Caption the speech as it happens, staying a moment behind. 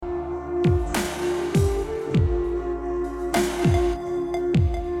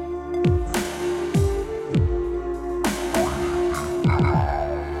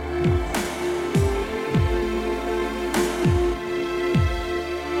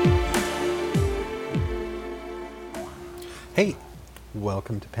Hey,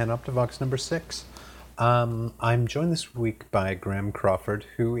 welcome to Panoptivox number 6. I'm joined this week by Graham Crawford,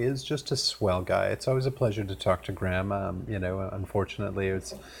 who is just a swell guy. It's always a pleasure to talk to Graham. Unfortunately,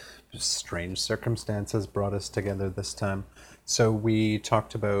 it's strange circumstances brought us together this time. So we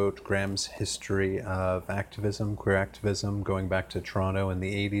talked about Graham's history of activism, queer activism, going back to Toronto in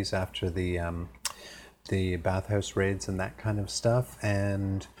the 80s after the bathhouse raids and that kind of stuff.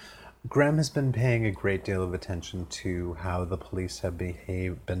 And Graham has been paying a great deal of attention to how the police have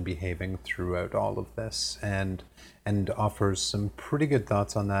been behaving throughout all of this, and offers some pretty good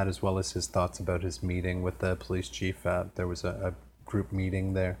thoughts on that, as well as his thoughts about his meeting with the police chief. There was a group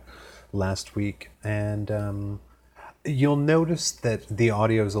meeting there last week, and you'll notice that the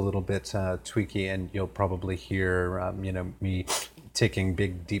audio is a little bit tweaky, and you'll probably hear me taking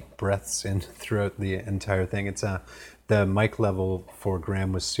big deep breaths in throughout the entire thing. It's the mic level for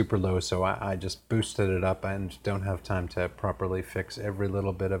Graham was super low, so I just boosted it up and don't have time to properly fix every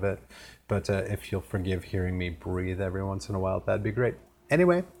little bit of it. But if you'll forgive hearing me breathe every once in a while, that'd be great.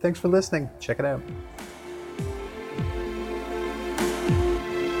 Anyway, thanks for listening. Check it out.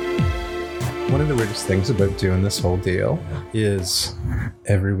 One of the weirdest things about doing this whole deal is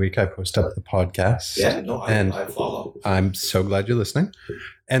every week I post up the podcast. Yeah, no, I follow. I'm so glad you're listening.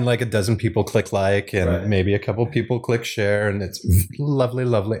 And like a dozen people click like, and maybe a couple people click share, and it's lovely,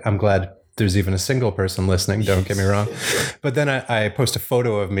 lovely. I'm glad there's even a single person listening, don't get me wrong. But then I post a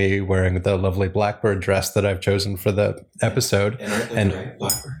photo of me wearing the lovely Blackbird dress that I've chosen for the episode. And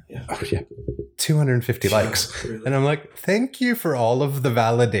Blackbird, yeah. Oh, yeah. 250 likes. And I'm like, thank you for all of the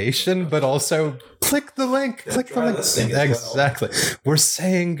validation, but also click the link. Click the link. Exactly. Well. We're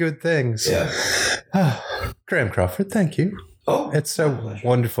saying good things. Yeah. Graham Crawford, thank you. Oh, it's so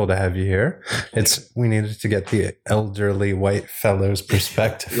wonderful to have you here. We needed to get the elderly white fellow's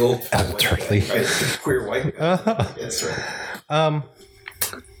perspective. The old elderly. Right? Queer white guy. That's right.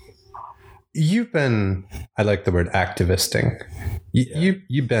 You've been, I like the word activisting.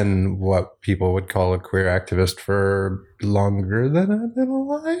 You've been what people would call a queer activist for longer than I've been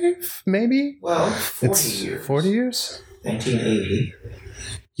alive, maybe? Well, 40 years. 40 years? 1980.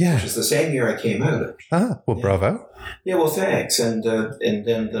 Yeah. Which is the same year I came out. Bravo. Yeah, well, thanks. And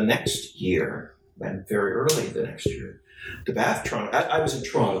then the next year, and very early the next year, the Toronto. I was in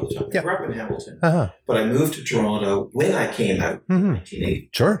Toronto at the time. I grew up in Hamilton. But I moved to Toronto when I came out in 1980.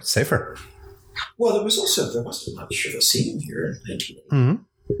 Sure, safer. Well, there wasn't much of a scene here in 1980.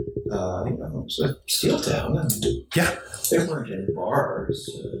 It was a steel town, and there weren't any bars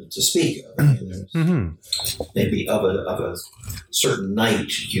to speak of. I mean, maybe of a certain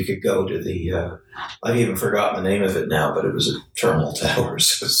night you could go to the. I've even forgotten the name of it now, but it was at Terminal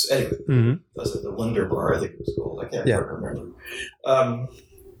Towers. Anyway, was it the Wonder Bar? I think it was called. I can't remember.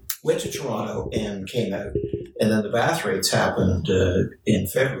 Went to Toronto and came out, and then the bath raids happened in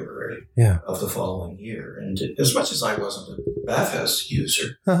February of the following year. And as much as I wasn't a bathhouse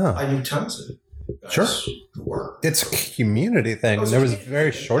user, I knew tons of guys who were. It's a community thing, and there was a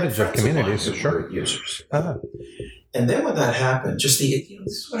very shortage of communities. Sure, users. And then when that happened, just this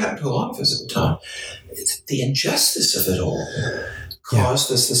is what happened to a lot of us at the time. The injustice of it all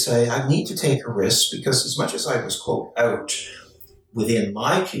caused us to say, I need to take a risk, because as much as I was, quote, out within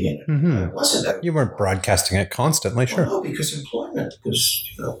my community, I wasn't out. You weren't broadcasting it constantly, sure. Well, no, because employment,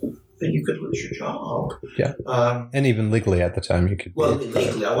 then you could lose your job. Yeah. And even legally at the time, you could. Well,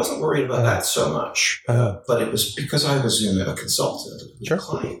 legally, I wasn't worried about that so much, but it was because I was a consultant with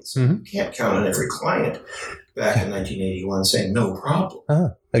clients. You can't count on every client back in 1981 saying no problem.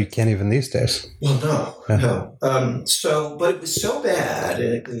 Oh, you can't even these days. Well, no. But it was so bad,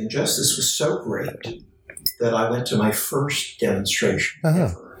 and the injustice was so great, that I went to my first demonstration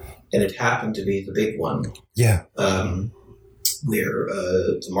ever, and it happened to be the big one. Yeah. Where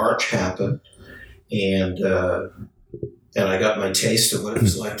the march happened, and I got my taste of what it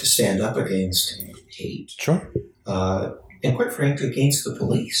was like to stand up against hate. Sure. And quite frankly, against the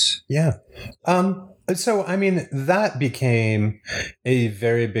police. Yeah. So, I mean, that became a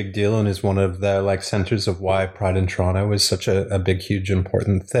very big deal, and is one of the centers of why Pride in Toronto is such a big, huge,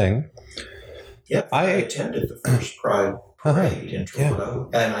 important thing. Yeah, I attended the first Pride parade in Toronto,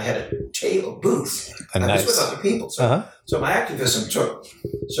 and I had a booth. I was with other people, so my activism took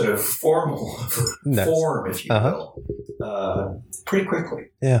sort of form, if you will, pretty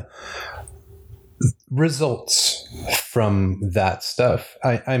quickly. Yeah. Results from that stuff.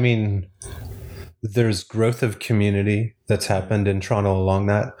 I mean, there's growth of community that's happened in Toronto along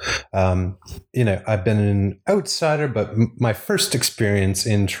that. I've been an outsider, but my first experience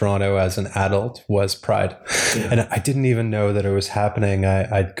in Toronto as an adult was Pride. Yeah. And I didn't even know that it was happening.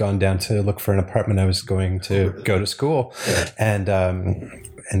 I'd gone down to look for an apartment. I was going to go to school, and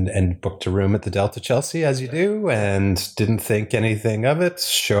booked a room at the Delta Chelsea, as you do, and didn't think anything of it.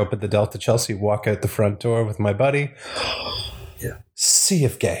 Show up at the Delta Chelsea, walk out the front door with my buddy. Yeah. Sea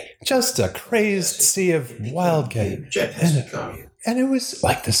of gay. Just a crazed sea of wild gay. And it was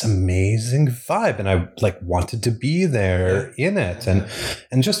like this amazing vibe. And I wanted to be there in it.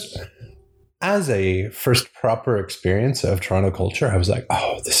 And just as a first proper experience of Toronto culture, I was like,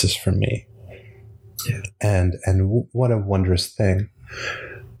 oh, this is for me. Yeah. And what a wondrous thing.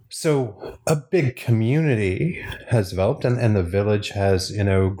 So a big community has developed, and the village has,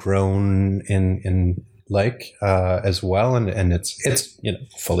 grown in as well, and it's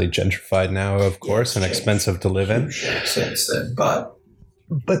fully gentrified now, of course, and expensive to live in. Since then, but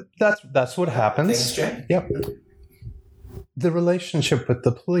that's what happens. Yep. The relationship with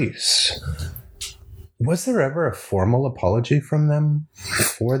the police. Was there ever a formal apology from them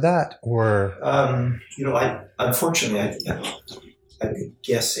for that, or? I'd be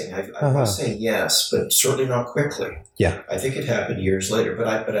guessing. I want to say yes, but certainly not quickly. Yeah, I think it happened years later, but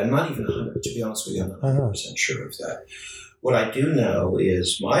I'm not even 100. To be honest with you, I'm not 100% sure of that. What I do know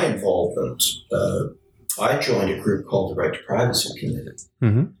is my involvement. I joined a group called the Right to Privacy Committee,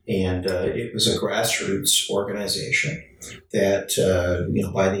 and it was a grassroots organization that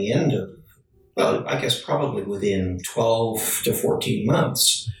by the end of, I guess probably within 12 to 14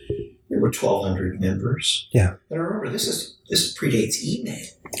 months, there were 1,200 members. Yeah, and remember, this predates email.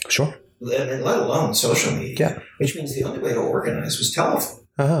 Sure. Let alone social media, which means the only way to organize was telephone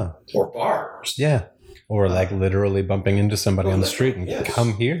or bars. Yeah. Or literally bumping into somebody on the street and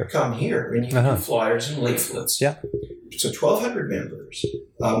come here. Come here. And you can do flyers and leaflets. Yeah. So 1,200 members.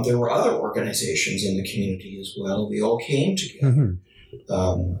 There were other organizations in the community as well. We all came together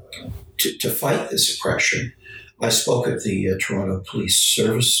to fight this oppression. I spoke at the Toronto Police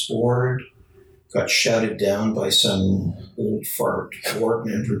Service Board. Got shouted down by some old fart board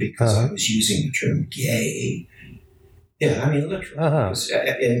member because I was using the term gay. Yeah, I mean, literally.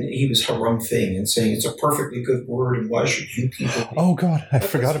 And he was harumphing and saying it's a perfectly good word, and why should you people be? Oh, God, I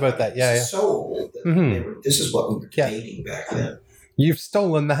forgot about that. Yeah. So old. This is what we were debating back then. You've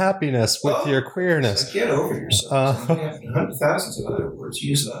stolen the happiness with your queerness. So get over yourself. Thousands of other words.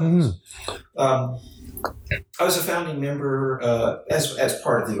 Use those. I was a founding member as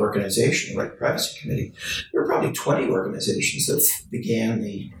part of the organization, the Right to Privacy Committee. There were probably 20 organizations that began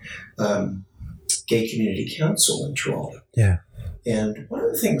the Gay Community Council in Toronto. Yeah. And one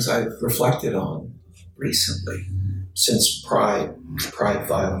of the things I've reflected on recently, since Pride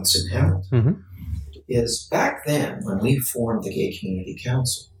violence in Hamilton, is back then when we formed the Gay Community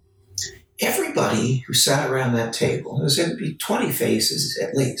Council, everybody who sat around that table, there's going to be 20 faces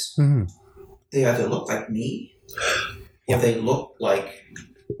at least. They either look like me, or they look like,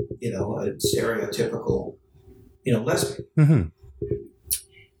 a stereotypical, lesbian.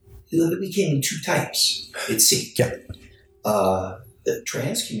 There became two types, it seemed. Yeah. The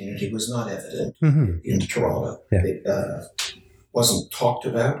trans community was not evident in Toronto. Yeah. It wasn't talked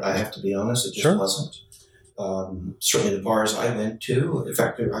about, I have to be honest. It just wasn't. Certainly the bars I went to, in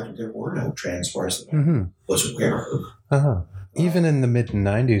fact, there were no trans bars that I was aware of. Even in the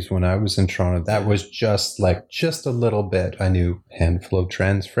mid-90s when I was in Toronto, that was just a little bit. I knew a handful of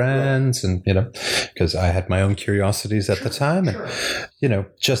trans friends and, because I had my own curiosities at the time. And,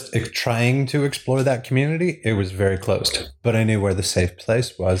 just trying to explore that community, it was very closed. But I knew where the safe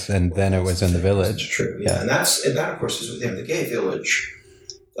place was, and then it was in the village. True, yeah. And that, of course, is within the gay village.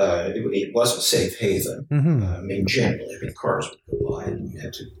 It was a safe haven. Generally, cars would go by and you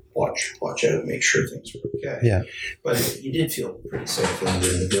had to watch out and make sure things were okay. Yeah. But you did feel pretty safe when you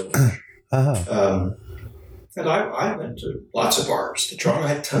were in the village. And I went to lots of bars. The Toronto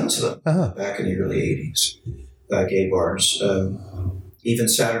had tons of them back in the early 80s, gay bars. Even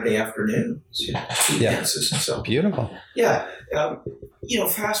Saturday afternoons, dances and so. Beautiful. Yeah.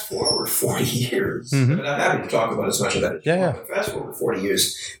 Fast forward 40 years. I mean, I'm happy to talk about as much of that as you want, but fast forward 40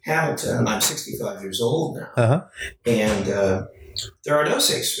 years, Hamilton, I'm 65 years old now. And there are no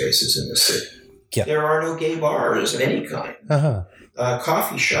safe spaces in the city. Yeah. There are no gay bars of any kind.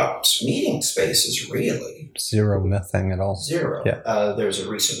 Coffee shops, meeting spaces, really. Zero, nothing at all. Zero. Yeah. There's a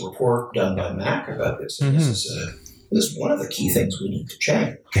recent report done by MAC about this. And this is one of the key things we need to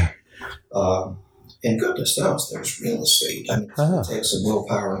change. Yeah. And goodness knows there's real estate. I mean, it takes some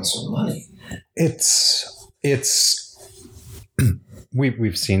willpower and some money. It's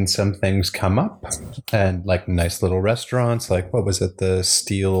we've seen some things come up, and like nice little restaurants, like what was it, the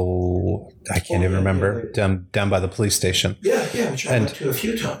Steel? I can't even remember. Down by the police station. Yeah, which I went to a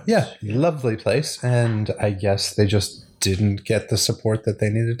few times. Yeah, lovely place, and I guess they just didn't get the support that they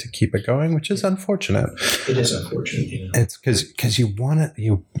needed to keep it going, which is unfortunate. It is unfortunate. It's because you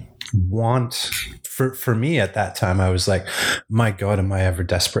want. For me at that time, I was like, my God, am I ever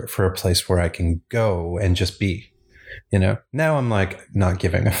desperate for a place where I can go and just be? Now I'm like not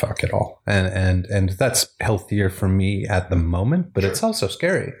giving a fuck at all. And that's healthier for me at the moment, but It's also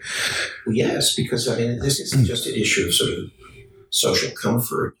scary. Yes, because this isn't just an issue of sort of social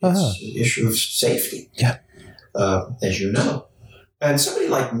comfort. It's an issue of safety. Yeah. As you know. And somebody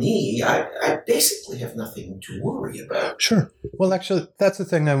like me, I basically have nothing to worry about. Sure. Well, actually, that's the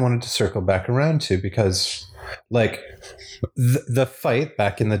thing I wanted to circle back around to, because like the fight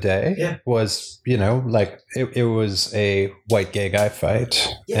back in the day was, it was a white gay guy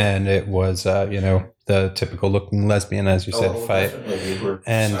fight. Yeah. And it was, the typical looking lesbian, as you said, fight. Definitely. We were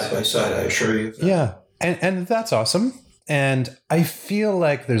side by side, I assure you. Yeah. And that's awesome. And I feel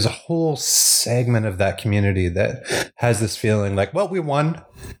like there's a whole segment of that community that has this feeling like, well, we won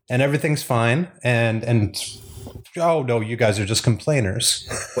and everything's fine. And oh, no, you guys are just complainers.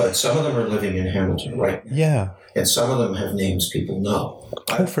 But some of them are living in Hamilton right now. Yeah. And some of them have names people know.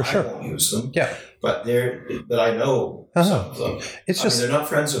 For sure. I won't use them. Yeah. But I know some of them. It's just, they're not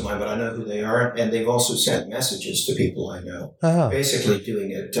friends of mine, but I know who they are. And they've also sent messages to people I know. Basically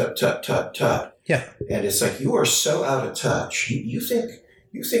doing it tut, tut, tut, tut. Yeah. And it's like, you are so out of touch. You think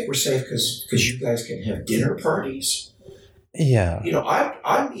we're safe because you guys can have dinner parties? Yeah.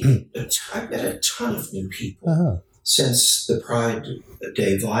 I've met a ton of new people since the Pride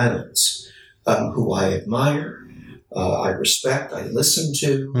Day violence, who I admire, I respect, I listen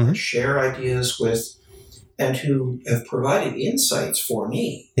to, I share ideas with, and who have provided insights for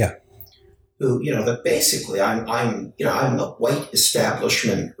me. Yeah. Who, that basically I'm a white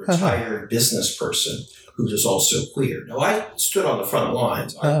establishment retired business person who is also queer. Now, I stood on the front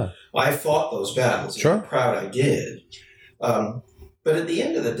lines. I fought those battles. Sure. I'm proud I did. But at the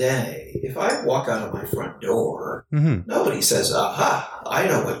end of the day, if I walk out of my front door, nobody says, aha, I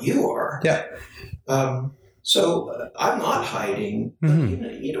know what you are. Yeah. So I'm not hiding. But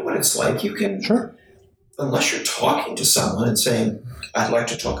you know what it's like? You can... Sure. Unless you're talking to someone and saying, I'd like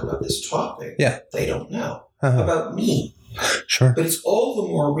to talk about this topic, they don't know about me. Sure. But it's all the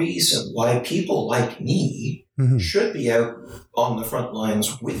more reason why people like me should be out on the front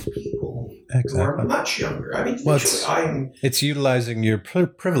lines with people who are much younger. It's utilizing your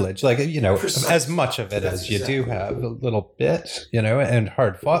privilege, like, Precisely. as much of it as you do have, a little bit, and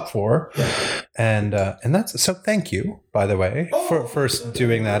hard fought for. Yeah. And that's, so thank you, by the way, for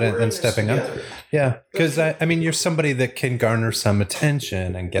doing that and stepping up. Yeah. Because you're somebody that can garner some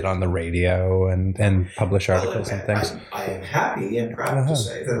attention and get on the radio and publish articles and things. I am happy and proud to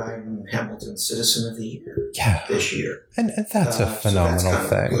say that I'm Hamilton Citizen of the Year this year. And that's a phenomenal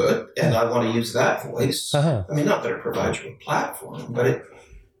thing. Good. And I want to use that voice. Not that it provides you a platform, but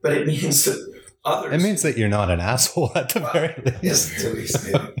it means that others... It means that you're not an asshole at the very least. Yes, at least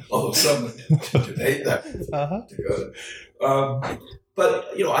maybe. Although someone can debate that. But,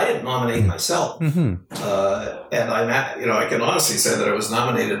 I didn't nominate myself. And I can honestly say that I was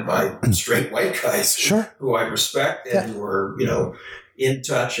nominated by straight white guys who I respect and who are, in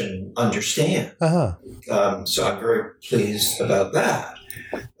touch and understand. So I'm very pleased about that.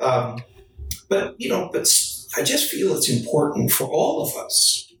 But I just feel it's important for all of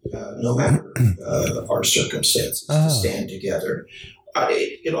us, no matter our circumstances, to stand together.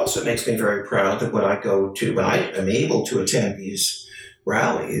 It also makes me very proud that when I am able to attend these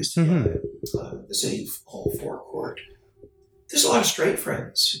rallies, the City Hall forecourt, there's a lot of straight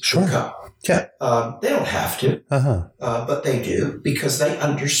friends who come. Yeah. They don't have to, but they do because they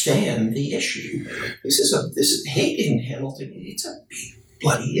understand the issue. This is hate in Hamilton. It's a big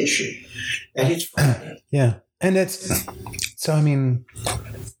bloody issue, and it's frightening. Yeah, and it's so.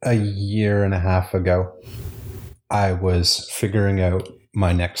 A year and a half ago, I was figuring out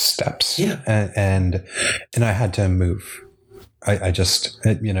my next steps. Yeah, and I had to move. I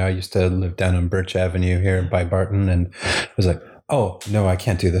used to live down on Birch Avenue here by Barton, and I was like, oh, no, I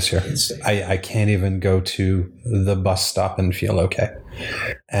can't do this here. I can't even go to the bus stop and feel okay.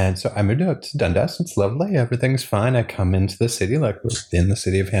 And so I moved out to Dundas. It's lovely. Everything's fine. I come into the city, like we're in the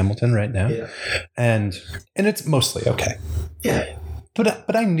city of Hamilton right now. Yeah. And it's mostly okay. Yeah.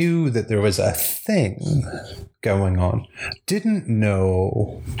 But I knew that there was a thing going on. Didn't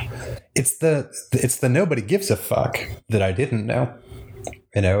know. It's the nobody gives a fuck that I didn't know.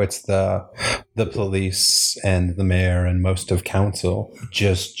 It's the police and the mayor and most of council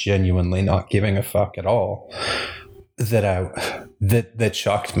just genuinely not giving a fuck at all that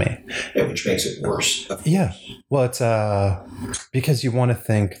shocked me. Yeah, which makes it worse. Yeah. Well, it's because you want to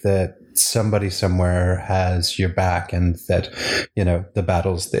think that somebody somewhere has your back and that, the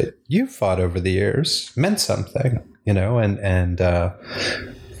battles that you fought over the years meant something, and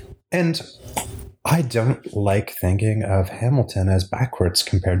I don't like thinking of Hamilton as backwards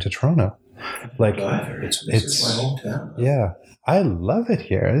compared to Toronto. Like, it's my hometown. Yeah. I love it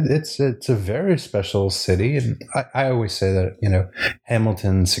here. It's a very special city, and I always say that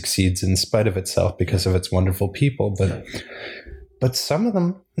Hamilton succeeds in spite of itself because of its wonderful people, but some of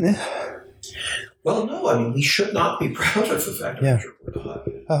them. Well, no, I mean we should not be proud of the fact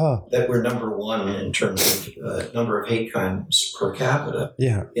that we're number one in terms of number of hate crimes per capita.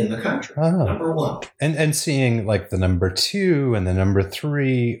 In the country, number one, and seeing like the number 2 and the number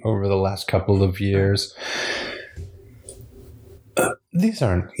 3 over the last couple of years. These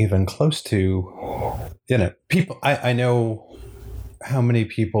aren't even close to, people. I know how many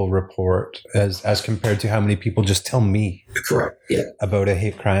people report as compared to how many people just tell me about a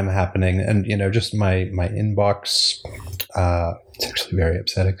hate crime happening. And, just my inbox, it's actually very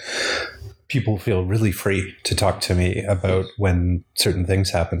upsetting. People feel really free to talk to me about when certain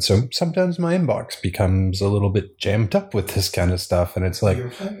things happen. So sometimes my inbox becomes a little bit jammed up with this kind of stuff. And it's like... You're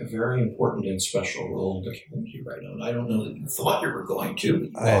playing a very important and special role in the community right now. And I don't know that you thought you were going to,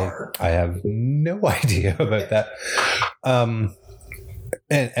 but you are. I have no idea about that.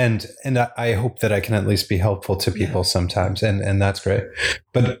 And I hope that I can at least be helpful to people sometimes. And that's great.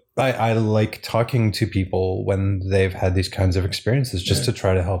 But I like talking to people when they've had these kinds of experiences just to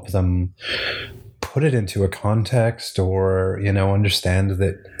try to help them put it into a context or, understand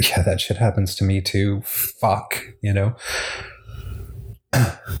that, that shit happens to me too. Fuck,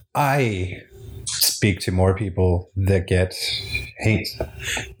 I speak to more people that get hate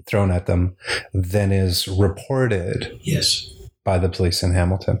thrown at them than is reported. Yes. By the police in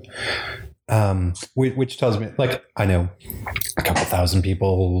Hamilton, which tells me, like, I know a couple thousand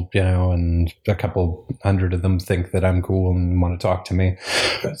people, and a couple hundred of them think that I'm cool and want to talk to me.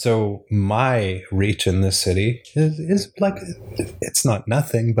 So my reach in this city is like, it's not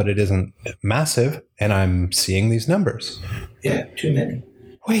nothing, but it isn't massive. And I'm seeing these numbers. Yeah, too many.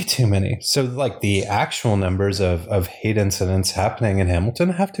 Way too many. So like the actual numbers of hate incidents happening in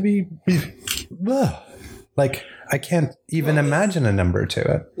Hamilton have to be like, I can't even imagine a number to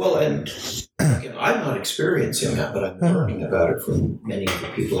it. Well, and again, I'm not experiencing that, but I'm learning about it from many of the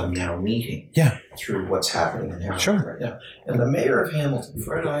people I'm now meeting. Through what's happening in Hamilton right now. And the mayor of Hamilton,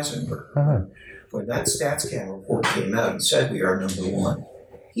 Fred Eisenberg, when that StatsCan report came out and said we are number one,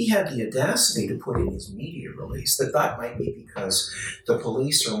 he had the audacity to put in his media release that might be because the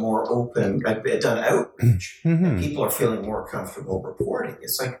police are more open, done outreach, and people are feeling more comfortable reporting.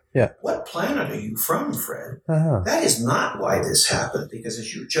 It's like, what planet are you from, Fred? That is not why this happened, because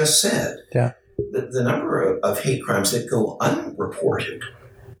as you just said, the number of hate crimes that go unreported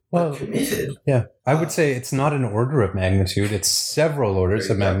committed. I would say it's not an order of magnitude. It's several orders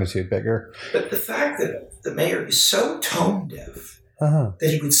of magnitude bigger. But the fact that the mayor is so tone deaf that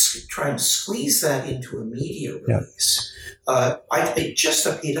he would try and squeeze that into a media release.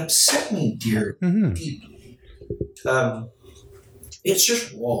 It upset me deeply. It's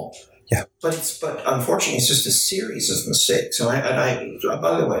just wrong. But unfortunately, it's just a series of mistakes. And I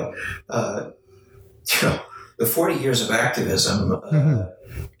by the way, the 40 years of activism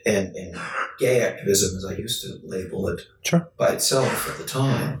and gay activism, as I used to label it by itself at the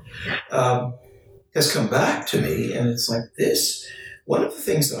time, has come back to me, and it's like this. One of the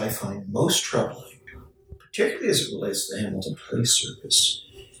things that I find most troubling, particularly as it relates to the Hamilton Police Service,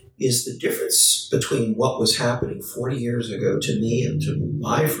 is the difference between what was happening 40 years ago to me and to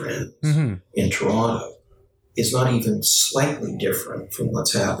my friends in Toronto is not even slightly different from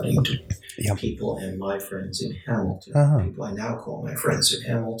what's happening to people and my friends in Hamilton, people I now call my friends in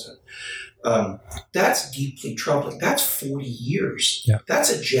Hamilton. That's deeply troubling. That's 40 years. That's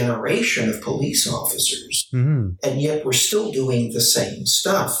a generation of police officers. And yet we're still doing the same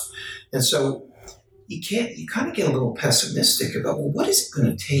stuff. And so you kind of get a little pessimistic about, well, what is it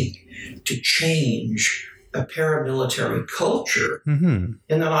going to take to change a paramilitary culture? And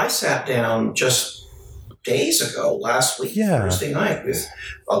then I sat down just days ago, last week, Thursday night, with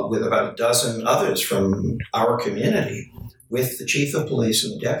about a dozen others from our community, with the chief of police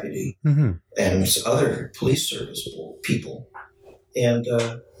and the deputy and other police service people. And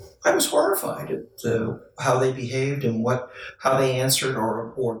I was horrified at how they behaved and how they answered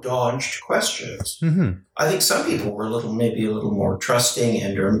or dodged questions. Mm-hmm. I think some people were maybe a little more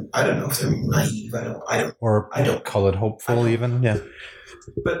trusting or I don't know if they're naive. I don't call it hopeful even. Yeah.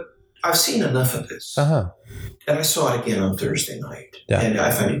 But I've seen enough of this. Uh-huh. And I saw it again on Thursday night. Yeah. And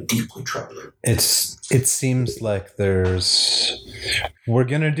I find it deeply troubling. It seems like we're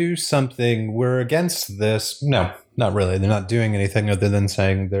going to do something. We're against this. No, not really. They're not doing anything other than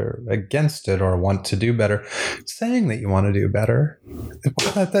saying they're against it or want to do better. Saying that you want to do better.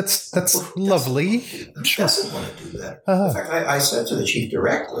 That's lovely. Who doesn't want to do that? In fact, I said to the chief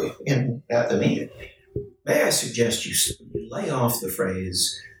directly at the meeting, may I suggest you lay off the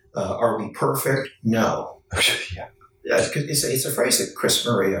phrase, are we perfect? No. Yeah. It's a phrase that Chris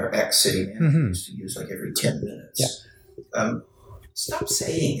Murray, our ex-city manager, used to use like every 10 minutes. Yeah. Stop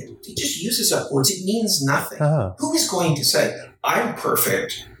saying it. He just uses up words. It means nothing. Who is going to say, I'm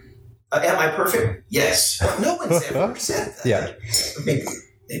perfect? Am I perfect? Yes. No one's ever said that. Yeah. Maybe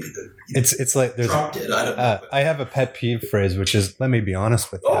it's like there's Trump did. I don't know. I have a pet peeve phrase, which is, let me be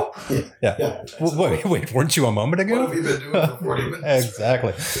honest with you. Oh, yeah. Wait, weren't you a moment ago? What have you been doing for 40 minutes?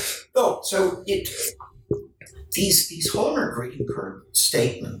 Exactly. Oh, so these Hallmark greeting card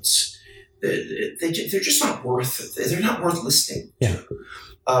statements, they're just not worth it. They're not worth listening to. Yeah.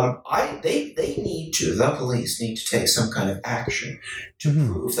 The police need to take some kind of action to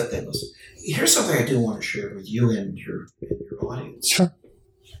prove that they listen. Here's something I do want to share with you and your audience. Sure.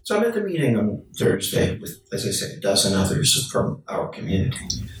 So I'm at the meeting on Thursday with, as I say, a dozen others from our community.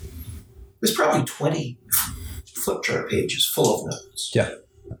 There's probably 20 flip chart pages full of notes. Yeah.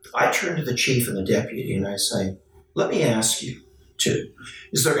 I turn to the chief and the deputy and I say, let me ask you too,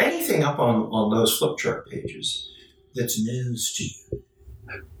 is there anything up on those flip chart pages that's news to you?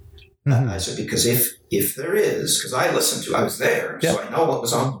 I said, because if there is, because I was there, so I know what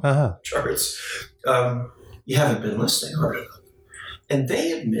was on the charts, you haven't been listening hard enough. And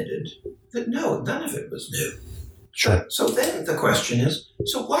they admitted that no, none of it was new. Sure. So then the question is,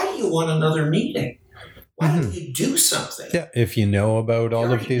 so why do you want another meeting? Why don't you do something? Yeah, if you know about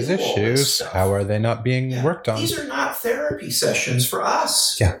all of these issues, how are they not being worked on? These are not therapy sessions for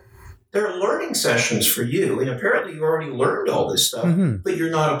us. Yeah. They're learning sessions for you. And apparently you already learned all this stuff, but you're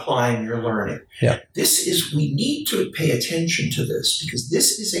not applying your learning. Yeah. We need to pay attention to this because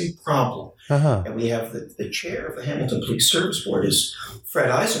this is a problem. And we have the chair of the Hamilton Police Service Board is Fred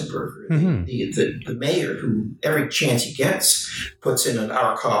Eisenberger, the mayor who every chance he gets puts in an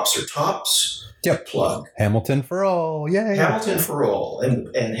Our Cops or Tops plug. Hamilton for all. Yay. Hamilton for all.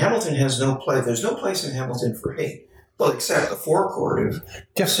 And Hamilton has no place. There's no place in Hamilton for hate. Well, except the forecourt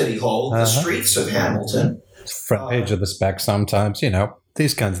of City Hall, the streets of Hamilton. Front page of the Spec sometimes,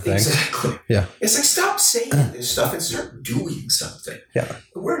 these kinds of things. Exactly. Yeah. It's like, stop saying this stuff and start doing something. Yeah.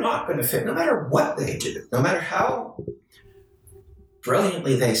 We're not going to fit, no matter what they do, no matter how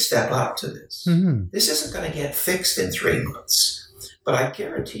brilliantly they step up to this. This isn't going to get fixed in 3 months. But I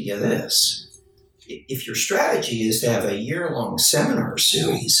guarantee you this. If your strategy is to have a year-long seminar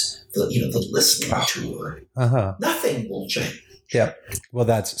series, the listening tour, nothing will change. Yeah.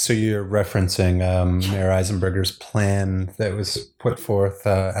 Well, so you're referencing Mayor Eisenberger's plan that was put forth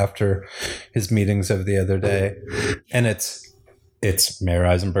after his meetings of the other day. And it's Mayor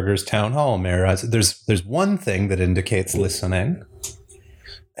Eisenberger's town hall. There's one thing that indicates listening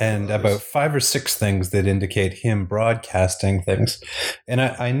and about 5 or 6 things that indicate him broadcasting things. And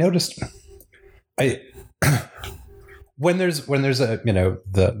I noticed when there's a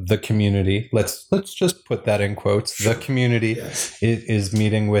the community, let's just put that in quotes. The community is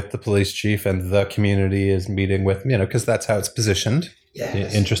meeting with the police chief, and the community is meeting with because that's how it's positioned.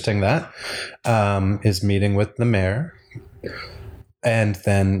 Yes. Interesting that is meeting with the mayor, and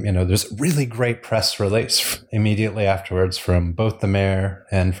then there's really great press release immediately afterwards from both the mayor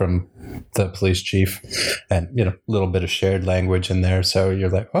and from the police chief, and a little bit of shared language in there. So you're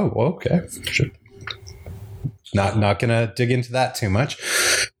like, oh, okay, sure. Not going to dig into that too much,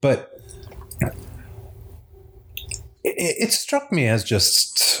 but it struck me as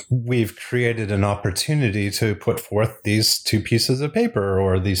just we've created an opportunity to put forth these 2 pieces of paper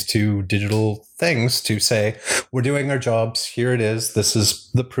or these 2 digital things to say, we're doing our jobs. Here it is. This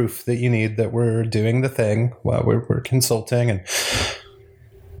is the proof that you need that we're doing the thing while we're consulting. And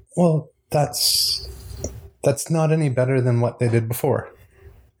well, that's not any better than what they did before.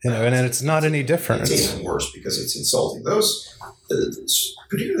 And it's not any different. It's even worse because it's insulting. Those,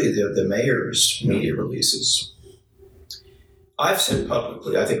 particularly the mayor's media releases, I've said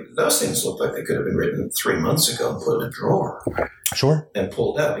publicly, I think those things look like they could have been written 3 months ago and put in a drawer. Sure. And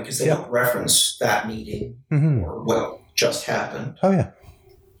pulled out because they don't reference that meeting or what just happened. Oh, yeah.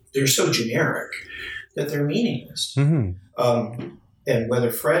 they're so generic that they're meaningless. Mm-hmm. And whether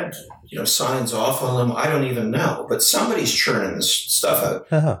Fred, signs off on them, I don't even know. But somebody's churning this stuff out.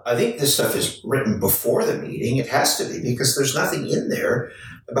 Uh-huh. I think this stuff is written before the meeting. It has to be, because there's nothing in there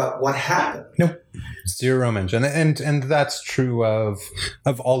about what happened. No, zero mention, and that's true of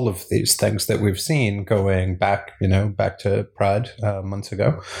all of these things that we've seen going back, back to Pride months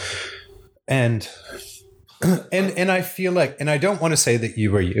ago, and I feel like, and I don't want to say that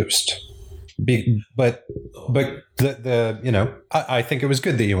you were used. But the I think it was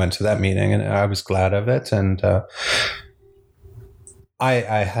good that you went to that meeting, and I was glad of it. And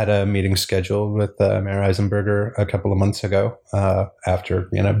I had a meeting scheduled with Mayor Eisenberger a couple of months ago after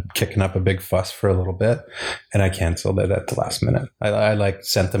kicking up a big fuss for a little bit, and I canceled it at the last minute. I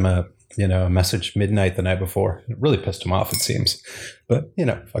sent them a message midnight the night before. It really pissed them off, it seems, but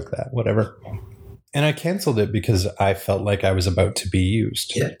fuck that, whatever. And I canceled it because I felt like I was about to be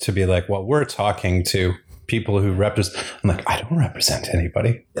used to be like, well, we're talking to people who represent. I'm like, I don't represent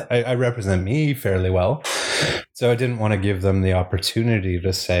anybody. Yeah. I represent me fairly well. So I didn't want to give them the opportunity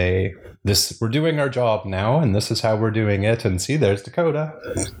to say, this, we're doing our job now, and this is how we're doing it. And see, there's Dakota.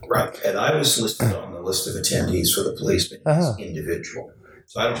 Right. And I was listed on the list of attendees for the police meeting as individual.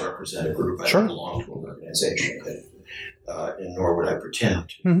 So I don't represent a group. I don't belong to an organization, and nor would I pretend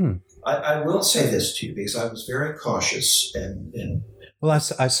to. Mm-hmm. I will say this to you, because I was very cautious and well,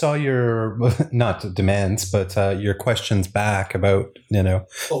 I saw your, not demands, but your questions back about,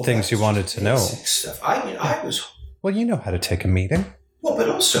 things you wanted to know. Stuff. I was... Well, you know how to take a meeting. Well, but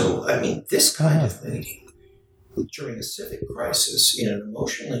also, this kind of meeting during a civic crisis in an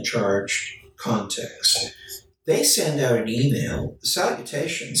emotionally charged context, they send out an email. The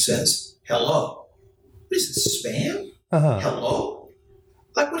salutation says, hello. What is this, spam? Hello?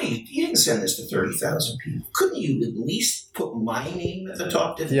 Like, what you didn't send this to 30,000 people. Couldn't you at least put my name at the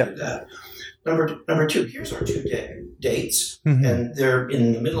top? Didn't do that. Number two, here's our two dates, and they're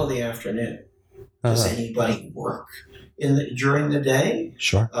in the middle of the afternoon. Does anybody work during the day?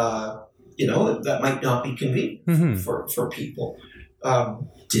 Sure. That might not be convenient for people.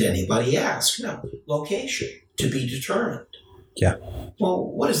 Did anybody ask? No. Location, to be determined. Yeah. Well,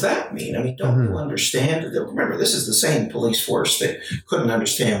 what does that mean? Don't you understand? Remember, this is the same police force that couldn't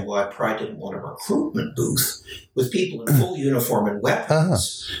understand why Pride didn't want a recruitment booth with people in full uniform and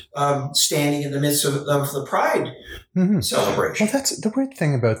weapons standing in the midst of the Pride celebration. Well, that's the weird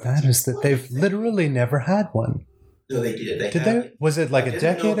thing about that, is that they've literally never had one. No, they did. Did they? Was it like a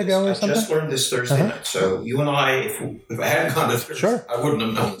decade ago or something? I just learned this Thursday night. So you and I, if I hadn't gone to Thursday, I wouldn't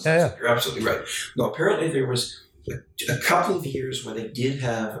have known this. Yeah. You're absolutely right. No, apparently there was a couple of years where they did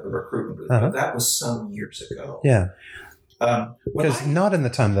have a recruitment booth, but that was some years ago. Yeah. Because not in the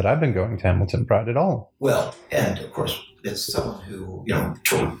time that I've been going to Hamilton Pride at all. Well, and of course, as someone who,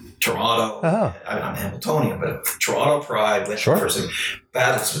 Toronto, I'm Hamiltonian, but Toronto Pride went for some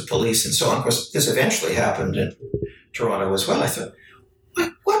battles with police and so on. Of course, this eventually happened in Toronto as well. I thought,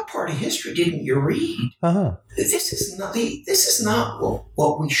 what part of history didn't you read? This is not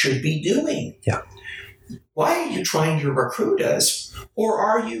what we should be doing. Yeah. Why are you trying to recruit us? Or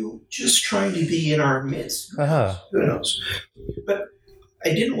are you just trying to be in our midst? Who knows? But I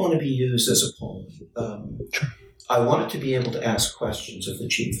didn't want to be used as a pawn. I wanted to be able to ask questions of the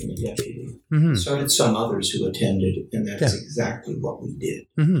chief and the deputy. So did some others who attended, and that's exactly what we did.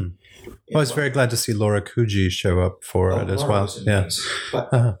 I was very glad to see Laura Coogee show up for it as well. Yeah.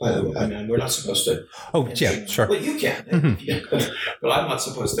 But by the way, we're not supposed to. Oh, mention, sure. Well, you can, but I'm not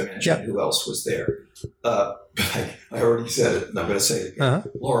supposed to mention who else was there. But I already said it, and I'm going to say it again.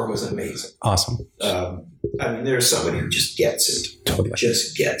 Laura was amazing. Awesome. There's somebody who just gets it. Totally.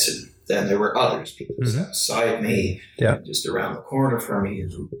 Just gets it. Then there were others, people beside me, just around the corner from me,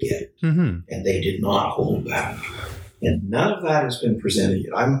 who get it. And they did not hold back. And none of that has been presented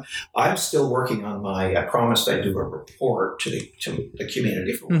yet. I'm still working on I promised I'd do a report to the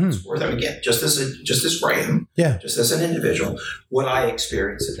community for what it's worth. Again, just as Graham, just as an individual, what I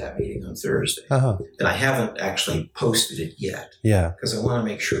experienced at that meeting on Thursday. And I haven't actually posted it yet. Yeah. Because I want to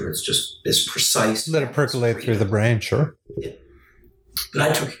make sure it's just as precise. Let it percolate through the brain, sure. Yeah. But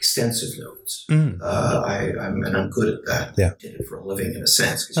I took extensive notes. I'm good at that. Yeah. I did it for a living in a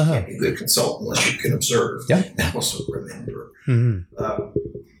sense, because you can't be a good consultant unless you can observe and also remember. There's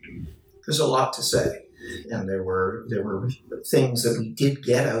a lot to say, and there were things that we did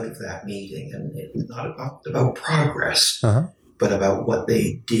get out of that meeting, and not about progress, but about what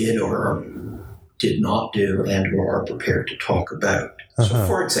they did or did not do and or are prepared to talk about. So,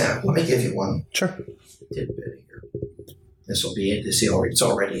 for example, let me give you one tidbit here. It's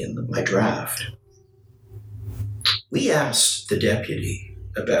already in my draft. We asked the deputy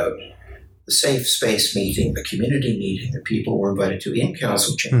about the safe space meeting, the community meeting that people were invited to in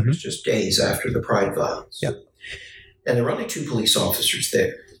council chambers just days after the Pride violence. Yep. And there were only 2 police officers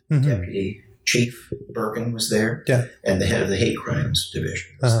there. Deputy Chief Bergen was there, and the head of the Hate Crimes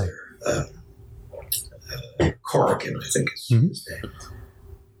Division was there. Corrigan, I think is his name.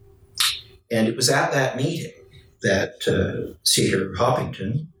 And it was at that meeting that Cedar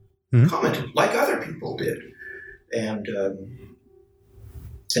Hoppington commented, like other people did. And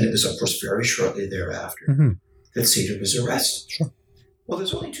it was, of course, very shortly thereafter that Cedar was arrested. Sure. Well,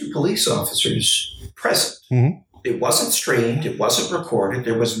 there's only 2 police officers present. It wasn't streamed. It wasn't recorded.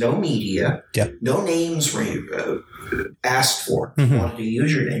 There was no media. No names were asked for. If you wanted to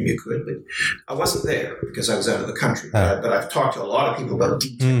use your name, you could. But I wasn't there because I was out of the country. But I've talked to a lot of people about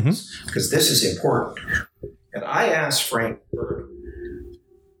details because this is important. And I asked Frank Bird,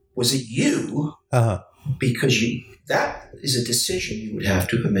 was it you? Because that is a decision you would have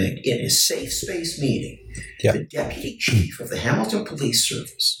to have made in a safe space meeting. The deputy chief of the Hamilton Police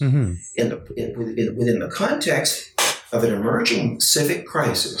Service, within the context of an emerging civic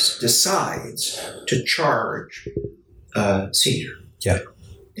crisis, decides to charge Cedar.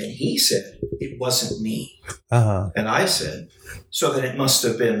 And he said, it wasn't me. And I said, so then it must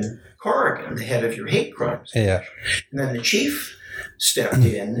have been Corrigan, the head of your hate crimes. And then the chief stepped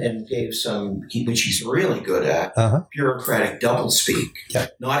in and gave some, which he's really good at, bureaucratic doublespeak,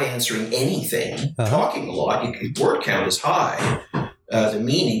 not answering anything, talking a lot. Word count is high, the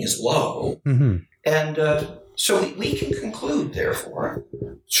meaning is low. And so we can conclude, therefore,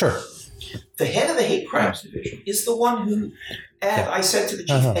 the head of the Hate Crimes Division is the one who, and I said to the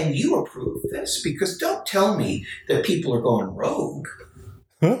chief, and you approve this? Because don't tell me that people are going rogue.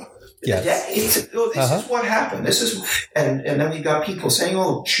 This is what happened. This is, and then we got people saying,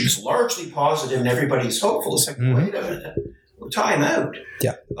 "Oh, she's largely positive, and everybody's hopeful." It's like, wait a minute, time out.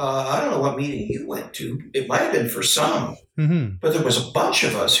 I don't know what meeting you went to. It might have been for some, but there was a bunch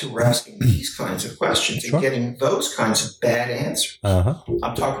of us who were asking these kinds of questions and getting those kinds of bad answers.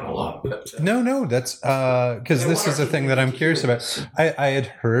 I'm talking a lot, but no, that's because this is a thing that I'm curious about. I had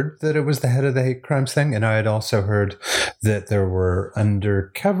heard that it was the head of the hate crimes thing, and I had also heard that there were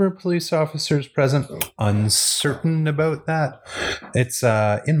undercover police officers present. Uncertain about that. It's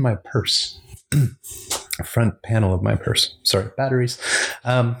in my purse. Front panel of my purse. Sorry, batteries.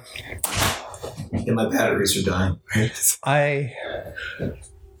 My batteries are dying.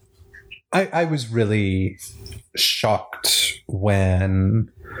 I was really shocked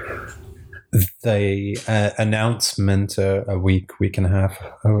when the announcement a week and a half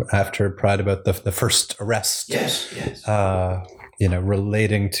after Pride about the first arrest.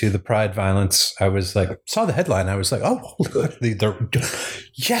 Relating to the Pride violence. I was like, saw the headline. I was like, oh,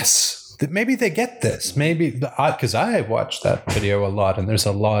 yes. Maybe they get this. Maybe because I watched that video a lot, and there's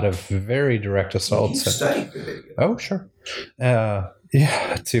a lot of very direct assaults. You studied the video. Oh, sure.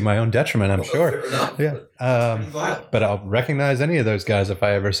 To my own detriment, I'm sure. But I'll recognize any of those guys if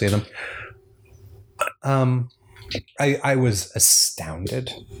I ever see them. I was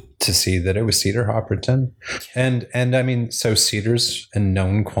astounded to see that it was Cedar Hopperton. And I mean, so Cedar's a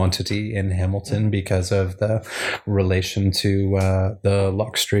known quantity in Hamilton because of the relation to the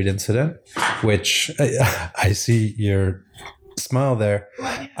Lock Street incident, which I see your smile there.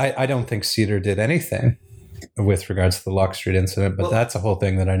 I don't think Cedar did anything with regards to the Lock Street incident, but that's a whole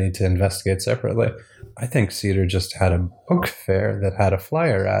thing that I need to investigate separately. I think Cedar just had a book fair that had a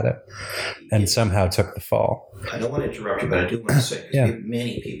flyer at it and somehow took the fall. I don't want to interrupt you, but I do want to say,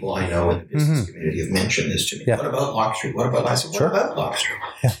 many people I know in the business community have mentioned this to me. What about Lock Street? What about Lock Street?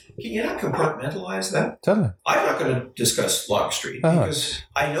 Can you not compartmentalize that? Totally. I'm not going to discuss Lock Street because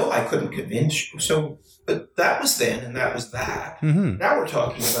I know I couldn't convince you. So, but that was then and that was that. Now we're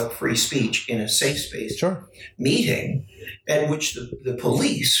talking about free speech in a safe space meeting at which the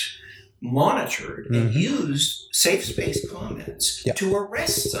police monitored and used safe space comments to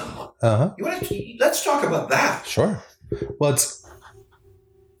arrest someone. Let's talk about that. Sure. Well,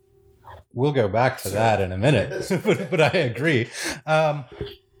 we'll go back to that in a minute, but I agree.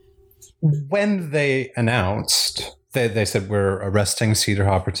 When they announced, they said we're arresting Cedar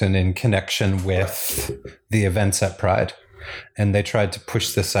Hopperton in connection with the events at Pride. And they tried to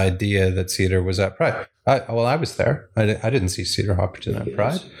push this idea that Cedar was at Pride. I was there. I didn't see Cedar Hopperton at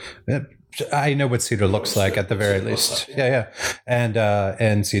Pride. I know what Cedar looks like at the very least.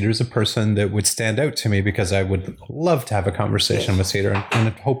 And Cedar's a person that would stand out to me because I would love to have a conversation with Cedar, and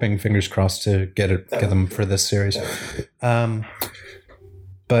I'm hoping, fingers crossed, to get them for this series. But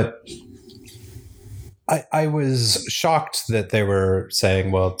I was shocked that they were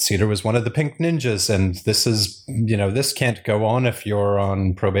saying, well, Cedar was one of the pink ninjas, and this is, this can't go on if you're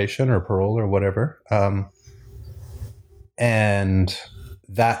on probation or parole or whatever. And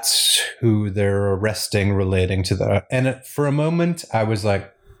that's who they're arresting relating to that. And for a moment, I was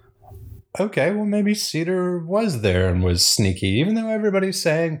like, okay, well, maybe Cedar was there and was sneaky, even though everybody's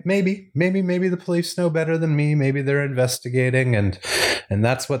saying maybe the police know better than me. Maybe they're investigating and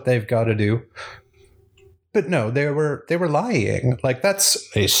that's what they've got to do. But no, they were lying. Like, that's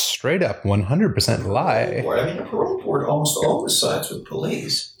a straight up 100% lie. I mean, the parole board almost always sides with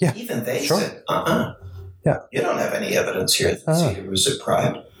police. Yeah, even they sure. said, Yeah, you don't have any evidence here that Cedar was at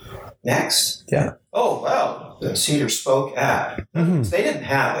Pride. Next. Yeah. Oh, well, then Cedar spoke at. Mm-hmm. They didn't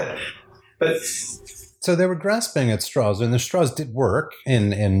have it. But so they were grasping at straws, and the straws did work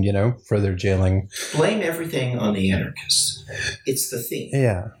in further jailing. Blame everything on the anarchists. It's the theme.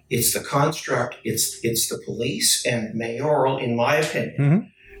 Yeah. It's the construct. It's the police and mayoral, in my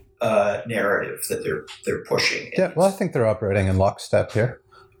opinion, narrative that they're pushing. Yeah. Well, I think they're operating in lockstep here.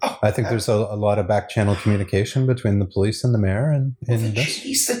 Oh, I think there's a lot of back channel communication between the police and the mayor, and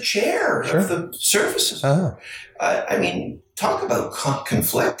he's the chair of the services. I mean, talk about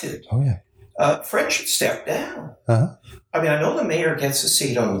conflicted. Oh yeah. Fred should step down. Uh-huh. I mean, I know the mayor gets a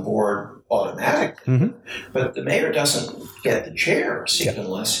seat on the board automatically, but the mayor doesn't get the chair seat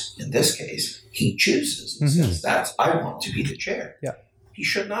unless, in this case, he chooses and says, I want to be the chair. Yeah. He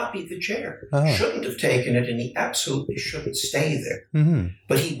should not be the chair. He shouldn't have taken it, and he absolutely shouldn't stay there.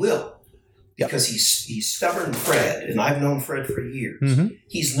 But he will, because he's stubborn Fred, and I've known Fred for years.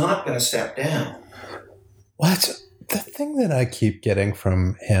 He's not going to step down. Well, that's the thing that I keep getting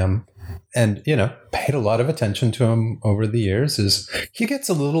from him, and paid a lot of attention to him over the years, is he gets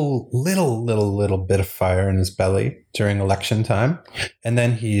a little bit of fire in his belly during election time, and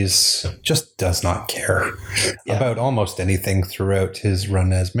then he's just does not care about almost anything throughout his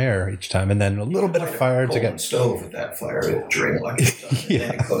run as mayor each time, and then a little bit of fire to get stove at that fire during election time, and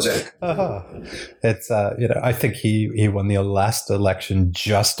then it goes out. It's I think he won the last election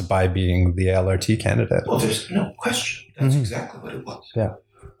just by being the LRT candidate. Well, there's no question. That's exactly what it was. Yeah.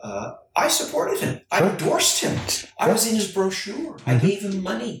 I supported him. Sure. I endorsed him. I was in his brochure. I gave him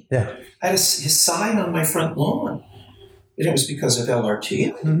money. Yeah. I had his sign on my front lawn. And it was because of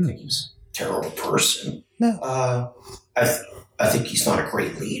LRT. I didn't think he was a terrible person. No. I think he's not a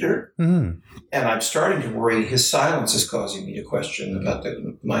great leader. And I'm starting to worry his silence is causing me to question about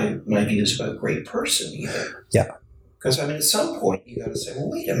my views about a great person either. Yeah. Because, I mean, at some point, you got to say, well,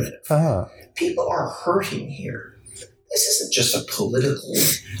 wait a minute. People are hurting here. This isn't just a political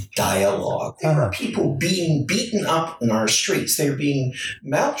dialogue. There are people being beaten up in our streets. They're being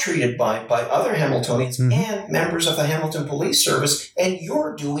maltreated by other Hamiltonians and members of the Hamilton Police Service, and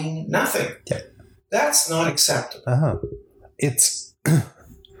you're doing nothing. Yeah. That's not acceptable. It's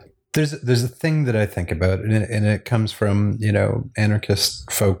there's a thing that I think about, and it comes from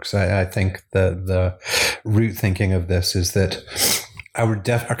anarchist folks. I think the root thinking of this is that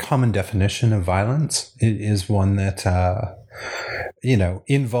our common definition of violence is one that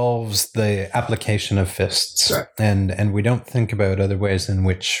involves the application of fists, right. and we don't think about other ways in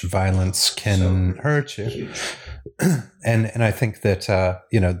which violence can hurt you. And I think that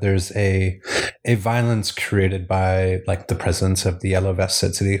there's a violence created by like the presence of the yellow vests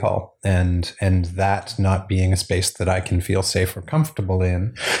at City Hall, and that not being a space that I can feel safe or comfortable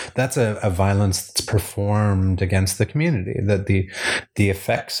in. That's a violence that's performed against the community. That the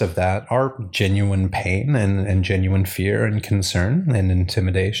effects of that are genuine pain and genuine fear and concern and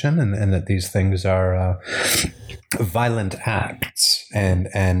intimidation, and that these things are violent acts, and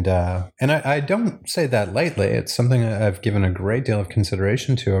I don't say that lightly. It's something I've given a great deal of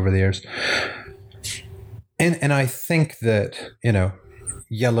consideration to over the years, and I think that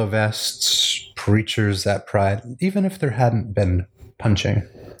yellow vests, preachers at Pride, even if there hadn't been punching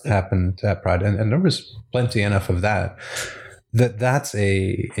happened at Pride, and there was plenty enough of that. That's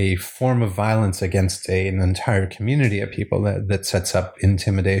a form of violence against an entire community of people that sets up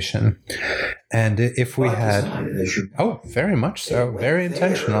intimidation. And if we had... very much so. Very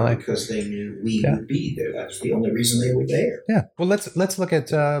intentional. Because they knew we would be there. That's the only reason they were there. Yeah. Well, let's look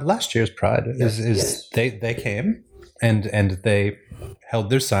at last year's Pride. Yes. They came and they held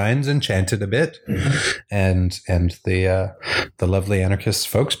their signs and chanted a bit, and the lovely anarchist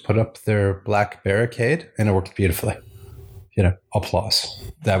folks put up their black barricade, and it worked beautifully. Applause.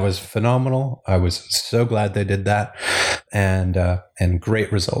 That was phenomenal. I was so glad they did that, and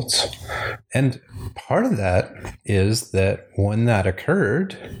great results. And part of that is that when that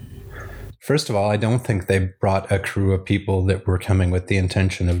occurred, First of all, I don't think they brought a crew of people that were coming with the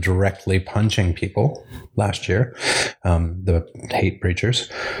intention of directly punching people last year, the hate preachers.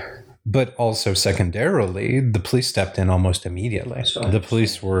 But also secondarily, the police stepped in almost immediately. The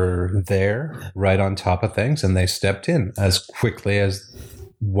police were there right on top of things, and they stepped in as quickly as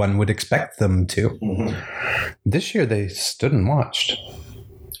one would expect them to. Mm-hmm. This year, they stood and watched.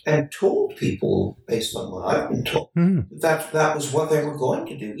 And told people, based on what I've been told, that was what they were going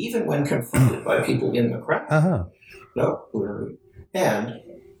to do, even when confronted by people in the crowd. Uh-huh. No, and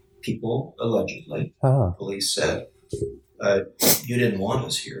people allegedly, police said, "You didn't want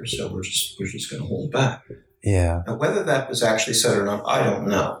us here, so we're just going to hold back." Yeah. Now, whether that was actually said or not, I don't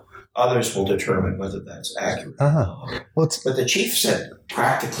know. Others will determine whether that's accurate or not. But the chief said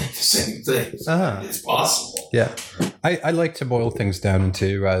practically the same thing. It's possible. Yeah. I like to boil things down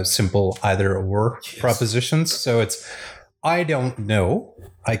into simple either-or propositions. So it's, I don't know.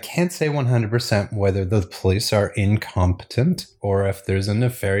 I can't say 100% whether the police are incompetent or if there's a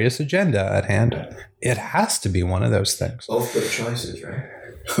nefarious agenda at hand. It has to be one of those things. Both good choices, right?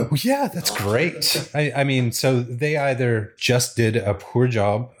 Yeah, that's great. I mean, so they either just did a poor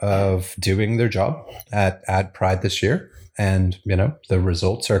job of doing their job at Pride this year, and, you know, the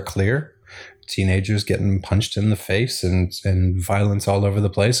results are clear. Teenagers getting punched in the face and violence all over the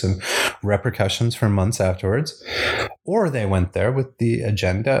place and repercussions for months afterwards. Or they went there with the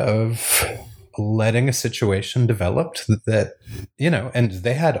agenda of letting a situation develop that, you know, and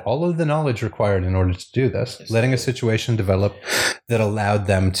they had all of the knowledge required in order to do this, letting a situation develop that allowed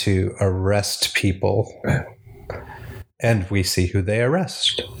them to arrest people. And we see who they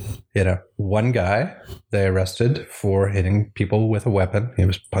arrest. You know, one guy they arrested for hitting people with a weapon. He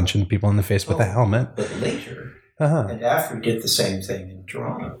was punching people in the face with a helmet. But later, and after he did the same thing in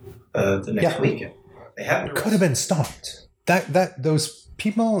Toronto the next weekend, they hadn't could have been stopped. Those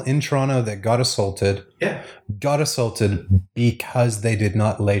people in Toronto that got assaulted because they did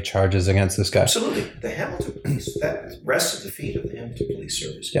not lay charges against this guy. Absolutely. The Hamilton police, that rests at the feet of the Hamilton Police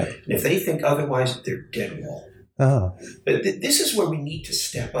Service. Yeah. And if they think otherwise, they're dead wrong. But this is where we need to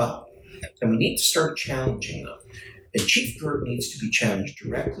step up, and we need to start challenging them. And Chief Girt needs to be challenged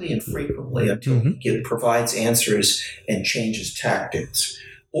directly and frequently until he provides answers and changes tactics,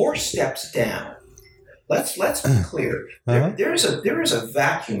 or steps down. Let's be clear. There is a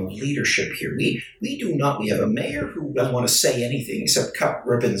vacuum of leadership here. We do not. We have a mayor who doesn't want to say anything except cut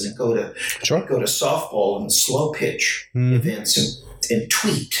ribbons and go to softball and slow pitch events and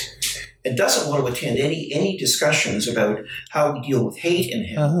tweet, and doesn't want to attend any discussions about how we deal with hate in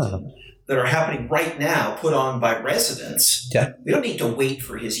Hamilton that are happening right now, put on by residents. Yeah. We don't need to wait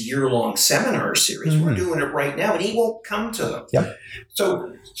for his year-long seminar series. We're doing it right now, and he won't come to them. Yeah.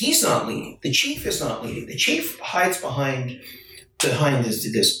 So he's not leading. The chief is not leading. The chief hides behind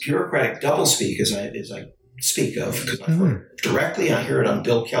this bureaucratic doublespeak, as I speak of, because I've heard it directly. I hear it on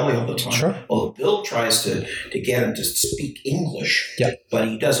Bill Kelly all the time. Sure. Well, Bill tries to get him to speak English, but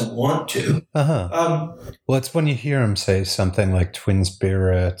he doesn't want to. Well, it's when you hear him say something like twin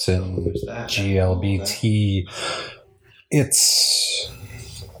spirit and GLBT. It's...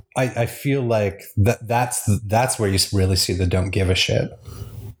 I feel like that's where you really see the don't give a shit.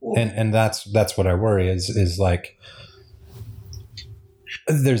 And that's what I worry is like...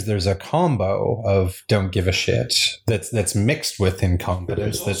 There's a combo of don't give a shit that's mixed with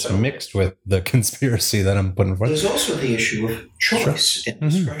incompetence, that's mixed with the conspiracy that I'm putting forth. There's also the issue of choice and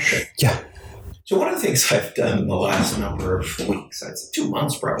discretion. Yeah. So one of the things I've done in the last number of weeks, I'd say 2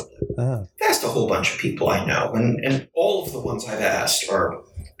 months probably, I've asked a whole bunch of people I know, and all of the ones I've asked are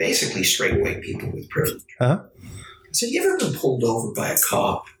basically straight white people with privilege. I said, you ever been pulled over by a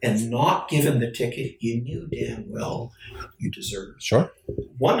cop and not given the ticket you knew damn well you deserved? Sure.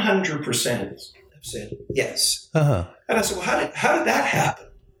 100% have said yes. And I said, well, how did that happen?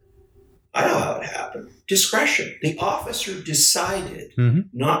 I know how it happened. Discretion. The officer decided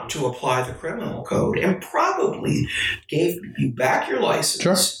not to apply the criminal code and probably gave you back your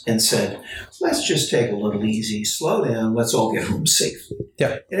license and said, let's just take a little easy, slow down, let's all get home safely.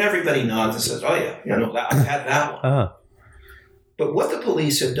 Yeah. And everybody nods and says, oh yeah, I've had that one. But what the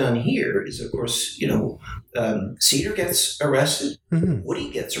police have done here is, of course, Cedar gets arrested. Woody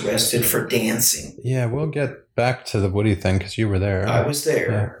gets arrested for dancing. Yeah, we'll get back to the Woody thing because you were there. I was there.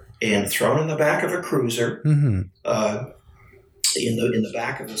 Yeah. And thrown in the back of a cruiser, in the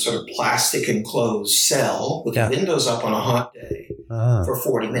back of a sort of plastic enclosed cell with the windows up on a hot day for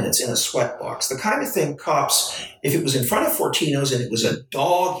 40 minutes in a sweatbox. The kind of thing cops, if it was in front of Fortino's and it was a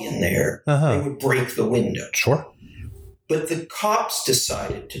dog in there, they would break the window. Sure. But the cops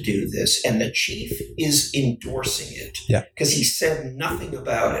decided to do this, and the chief is endorsing it because he said nothing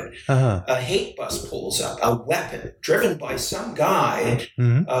about it. A hate bus pulls up, a weapon driven by some guy.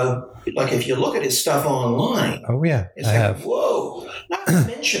 Like if you look at his stuff online, it's whoa! Not to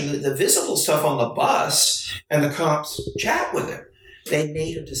mention the visible stuff on the bus, and the cops chat with him. They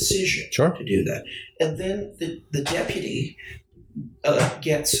made a decision to do that, and then the deputy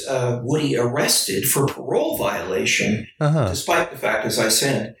gets Woody arrested for parole violation, despite the fact, as I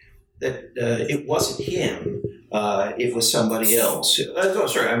said, that it wasn't him, it was somebody else.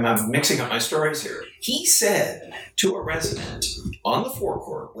 Sorry, I'm mixing up my stories here. He said to a resident on the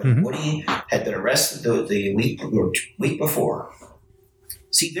forecourt when Woody had been arrested the week before,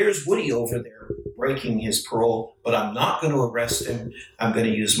 see, there's Woody over there breaking his parole, but I'm not going to arrest him. I'm going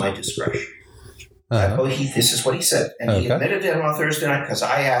to use my discretion. This is what he said. And he admitted it on Thursday night because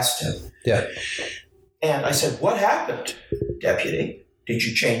I asked him. Yeah. And I said, what happened, deputy? Did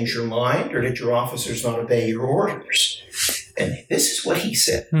you change your mind or did your officers not obey your orders? And this is what he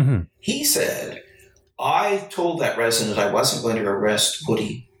said. He said, I told that resident I wasn't going to arrest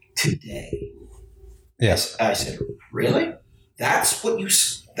Woody today. Yes. I said, really? That's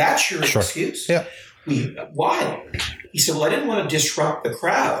your excuse? Yeah. Why? He said, well, I didn't want to disrupt the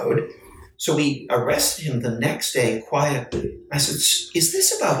crowd. So we arrested him the next day quietly. I said, is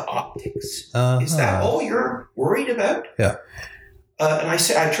this about optics? Is that all you're worried about? Yeah. And I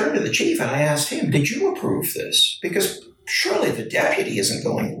turned to the chief and I asked him, did you approve this? Because surely the deputy isn't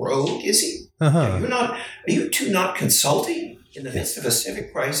going rogue, is he? Are you two not consulting in the midst of a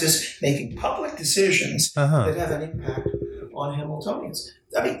civic crisis, making public decisions that have an impact on Hamiltonians?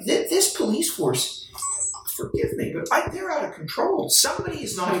 I mean, this police force, forgive me, but they're out of control. Somebody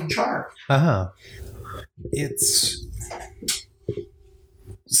is not in charge. It's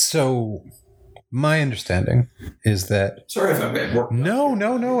so. My understanding is that. Sorry if I'm getting worked.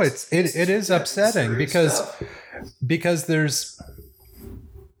 No. It is upsetting because there's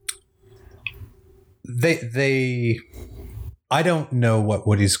they. I don't know what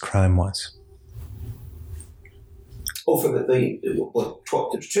Woody's crime was. Oh, for the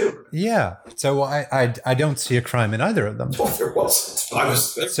 12 to 2. Yeah. So I don't see a crime in either of them. Well, there wasn't. I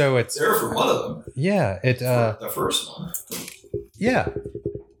was there, there for one of them. Yeah. The first one. Yeah.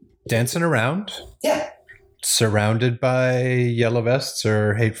 Dancing around. Yeah. Surrounded by yellow vests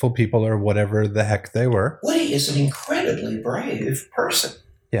or hateful people or whatever the heck they were. Woody is an incredibly brave person.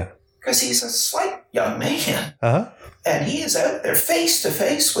 Yeah. Because he's a slight young man. And he is out there face to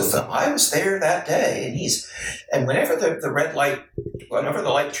face with them. I was there that day, and whenever whenever the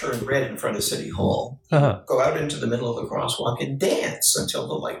light turned red in front of City Hall, go out into the middle of the crosswalk and dance until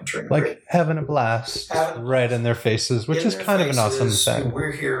the light turned red. Like having a blast right in their faces, which is kind of an awesome thing.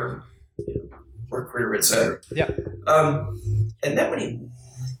 We're here, we're queer, etc. Yeah. And then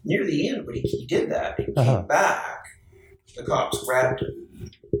near the end, when he did that, he came back, the cops grabbed him.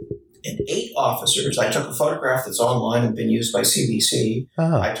 And 8 officers, I took a photograph that's online and been used by CBC.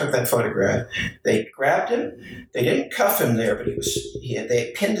 I took that photograph. They grabbed him. They didn't cuff him there, but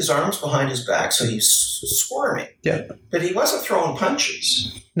they pinned his arms behind his back, so he's squirming. Yeah. But he wasn't throwing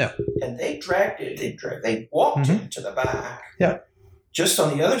punches. No. And they they walked him to the back. Yeah. Just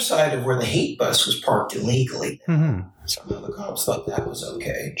on the other side of where the hate bus was parked illegally. Somehow the cops thought that was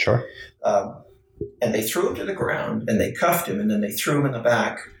okay. Sure. And they threw him to the ground, and they cuffed him, and then they threw him in the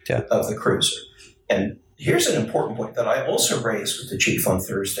back of the cruiser. And here's an important point that I also raised with the chief on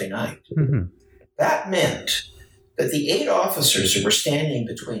Thursday night. That meant that the 8 officers who were standing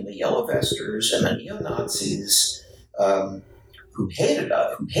between the yellow vesters and the neo-Nazis who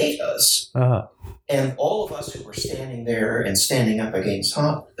hate us, and all of us who were standing there and standing up against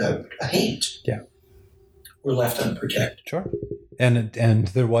hate, were left unprotected. Sure. And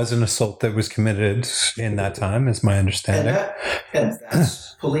there was an assault that was committed in that time, is my understanding. And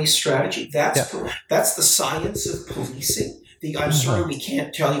that's police strategy. That's the science of policing. I'm sorry we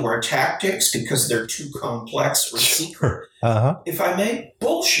can't tell you our tactics because they're too complex or secret. If I may,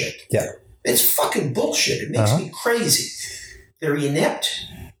 bullshit. Yeah. It's fucking bullshit. It makes me crazy. They're inept,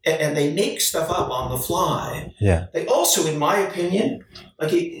 and they make stuff up on the fly. Yeah. They also, in my opinion,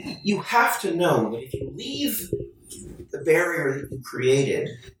 you have to know that if you leave the barrier that you created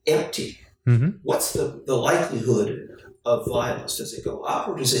empty, what's the likelihood of violence? Does it go up,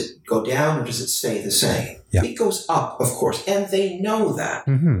 or does it go down, or does it stay the same? Yeah. It goes up, of course, and they know that.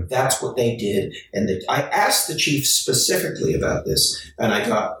 That's what they did. And I asked the chief specifically about this, and I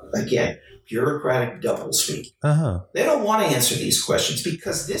got, again, bureaucratic doublespeak. They don't want to answer these questions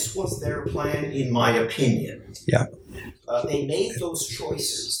because this was their plan, in my opinion. Yeah. They made those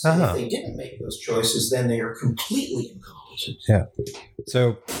choices. If they didn't make those choices, then they are completely incompetent. incompetent. Yeah.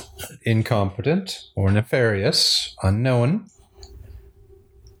 So, incompetent or nefarious, unknown.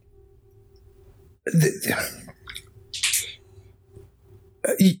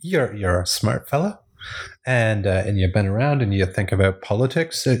 You're a smart fella, and you've been around and you think about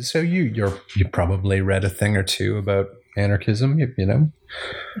politics. So you probably read a thing or two about anarchism. You know,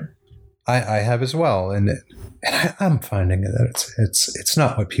 I have as well, and I'm finding that it's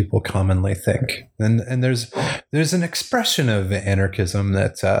not what people commonly think. And there's an expression of anarchism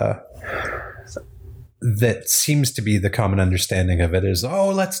that seems to be the common understanding of it is, oh,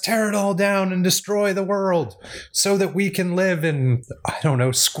 let's tear it all down and destroy the world so that we can live in, I don't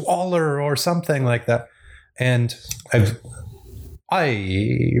know, squalor or something like that. And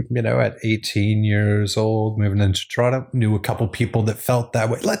I, at 18 years old, moving into Toronto, knew a couple people that felt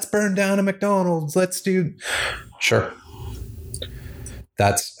that way. Let's burn down a McDonald's. Sure.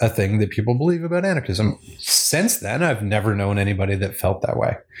 That's a thing that people believe about anarchism. Since then, I've never known anybody that felt that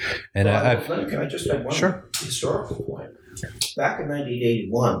way. And can I just add one historical point? Back in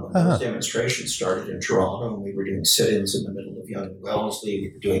 1981, when those demonstrations started in Toronto, and we were doing sit-ins in the middle of Yonge and Wellesley,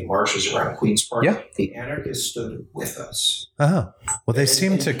 we were doing marches around Queen's Park, the anarchists stood with us. Well, they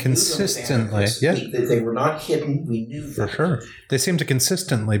seem to consistently, they were not hidden. We knew for sure. They seem to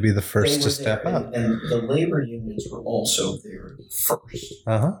consistently be the first to step up. And the labor unions were also there first.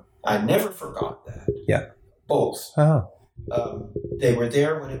 I never forgot that. Yeah. Both. They were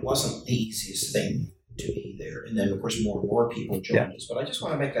there when it wasn't the easiest thing to be there, and then of course more and more people joined us. But I just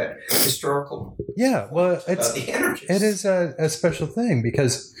want to make that historical. Yeah, well, it is a special thing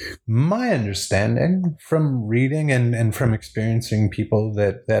because my understanding from reading and from experiencing people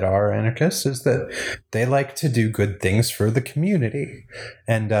that are anarchists is that they like to do good things for the community,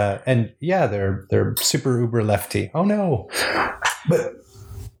 and yeah, they're super uber lefty. Oh no, but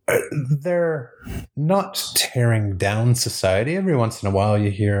they're not tearing down society. Every once in a while you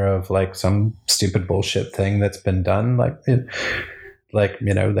hear of like some stupid bullshit thing that's been done, like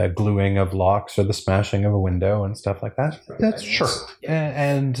the gluing of locks or the smashing of a window and stuff like that. That's sure.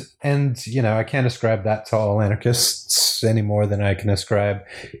 And I can't ascribe that to all anarchists any more than I can ascribe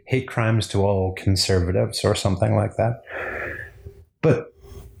hate crimes to all conservatives or something like that. But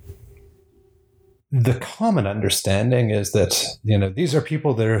the common understanding is that, these are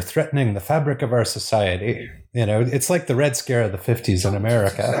people that are threatening the fabric of our society. It's like the Red Scare of the 50s in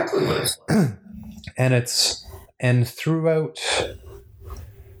America. Exactly what it's like. And throughout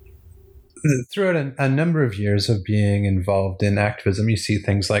a number of years of being involved in activism, you see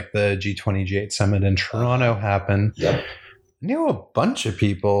things like the G20, G8 summit in Toronto happen. Yep. I knew a bunch of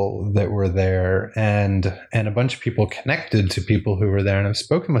people that were there and a bunch of people connected to people who were there. And I've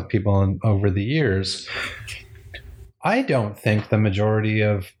spoken with people over the years. I don't think the majority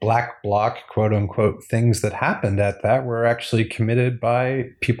of black bloc, quote unquote, things that happened at that were actually committed by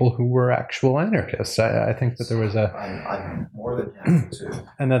people who were actual anarchists. I think that there was I'm more than happy to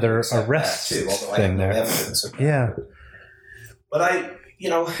another arrest too, although thing I have no there. evidence of that. Yeah. But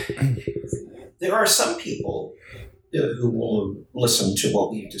there are some people who will listen to what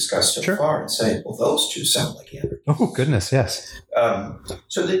we've discussed so far and say, well, those two sound like anarchists. Oh, goodness, yes.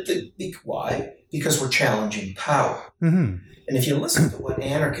 Why? Because we're challenging power. Mm-hmm. And if you listen to what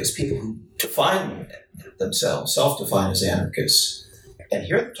anarchists, people who define themselves, self-define as anarchists, and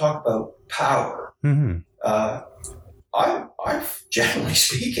hear them talk about power, I'm generally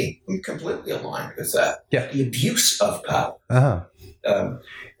speaking, I'm completely aligned with that. Yeah. The abuse of power.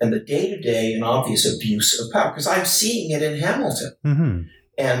 And the day-to-day and obvious abuse of power, because I'm seeing it in Hamilton. Mm-hmm.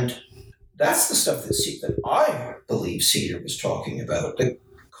 And that's the stuff that I believe Cedar was talking about, that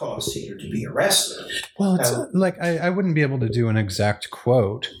caused Cedar to be arrested. Well, it's like, I wouldn't be able to do an exact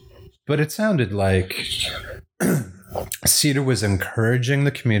quote, but it sounded like Cedar was encouraging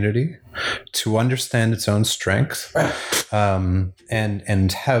the community to understand its own strength,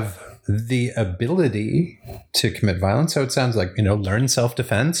 and have the ability to commit violence. So it sounds like, learn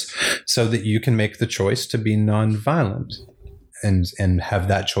self-defense so that you can make the choice to be nonviolent and have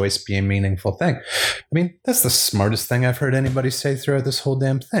that choice be a meaningful thing. I mean, that's the smartest thing I've heard anybody say throughout this whole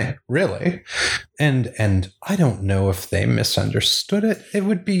damn thing, really. And I don't know if they misunderstood it. It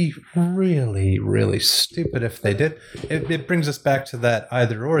would be really, really stupid if they did. It brings us back to that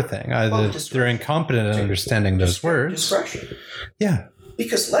either or thing. Either they're incompetent at understanding those words. Discretion. Yeah.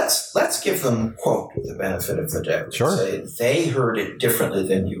 Because let's give them, quote, the benefit of the doubt. Sure. Say they heard it differently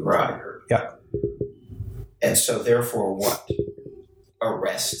than you or I heard. Yeah. And so therefore what?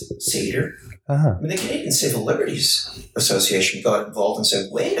 Arrest Cedar? Uh-huh. I mean, the Canadian Civil Liberties Association got involved and said,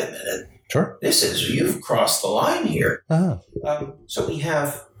 wait a minute. Sure. You've crossed the line here. Uh-huh. So we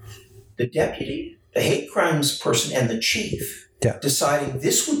have the deputy the hate crimes person and the chief deciding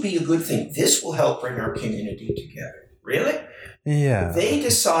this would be a good thing. This will help bring our community together. Really? Yeah. They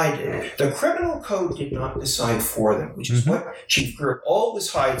decided. The criminal code did not decide for them, which is what Chief Gert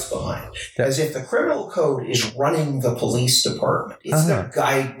always hides behind. As if the criminal code is running the police department. It's their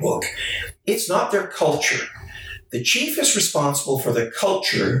guidebook. It's not their culture. The chief is responsible for the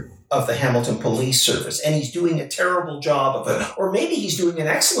culture of the Hamilton Police Service, and he's doing a terrible job of it. Or maybe he's doing an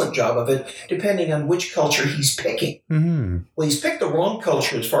excellent job of it, depending on which culture he's picking. Well, he's picked the wrong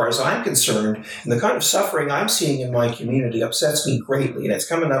culture as far as I'm concerned, and the kind of suffering I'm seeing in my community upsets me greatly, and it's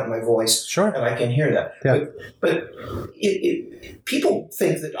coming out in my voice, and I can hear that. Yeah. But people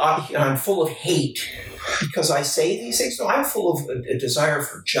think that I'm full of hate because I say these things. No, I'm full of a desire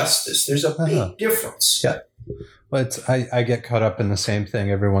for justice. There's a big difference. Yeah. But I get caught up in the same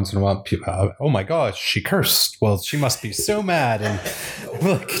thing every once in a while. People, oh my gosh, she cursed. Well, she must be so mad. And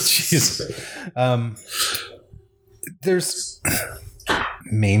like, jeez. There's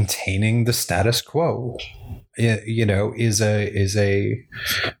maintaining the status quo. Is a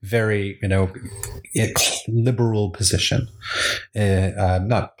very liberal position,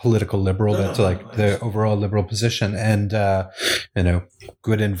 not political liberal, but like the overall liberal position, and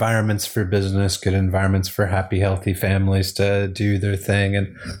good environments for business, good environments for happy, healthy families to do their thing,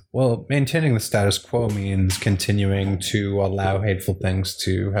 and maintaining the status quo means continuing to allow hateful things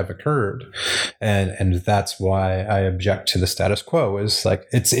to have occurred, and that's why I object to the status quo. Is like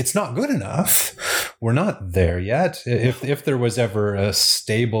it's not good enough. We're not there yet. If there was ever a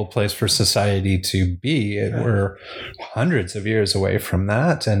stable place for society to be, we're hundreds of years away from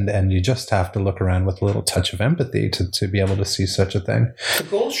that. And you just have to look around with a little touch of empathy to be able to see such a thing. The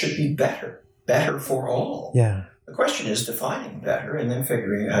goal should be better for all. Yeah. The question is defining better and then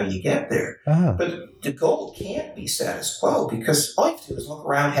figuring out how you get there. But the goal can't be status quo because all you have to do is look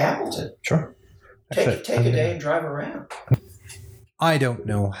around Hamilton. Sure. Take a day and drive around. I don't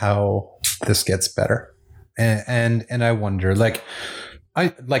know how this gets better. And I wonder,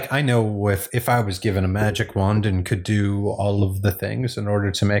 I know if I was given a magic wand and could do all of the things in order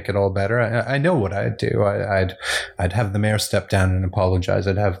to make it all better, I know what I'd do. I'd have the mayor step down and apologize.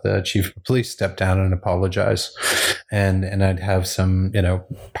 I'd have the chief of police step down and apologize. And I'd have some,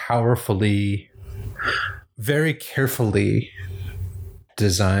 powerfully, very carefully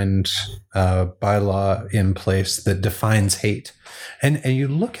designed bylaw in place that defines hate. And you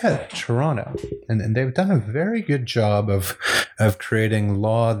look at Toronto, and they've done a very good job of creating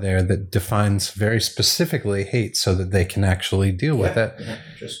law there that defines very specifically hate so that they can actually deal with it. Yeah.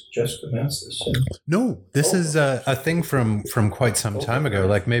 Just announced this. No, this is a thing from quite some time ago,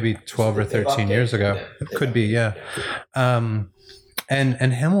 like maybe 12 or 13 years ago. It could be, yeah. And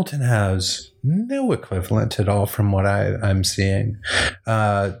Hamilton has no equivalent at all from what I'm seeing,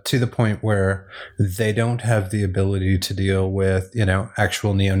 to the point where they don't have the ability to deal with,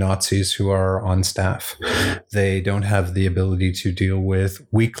 actual neo-Nazis who are on staff. They don't have the ability to deal with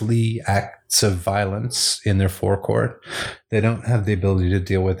weekly acts of violence in their forecourt. They don't have the ability to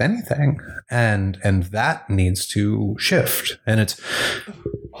deal with anything. And that needs to shift. And it's...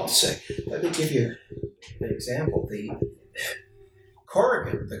 I'll say, let me give you an example.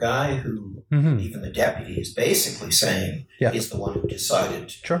 Corrigan, the guy who even the deputy is basically saying is the one who decided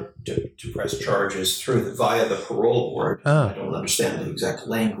to press charges via the parole board. I don't understand the exact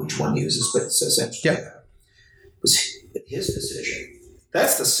language one uses, but it's essentially that. It was his decision.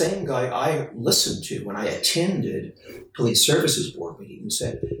 That's the same guy I listened to when I attended police services board meeting and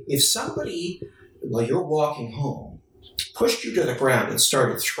said, if somebody, while you're walking home, pushed you to the ground and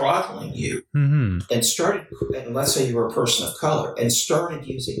started throttling you and let's say you were a person of color and started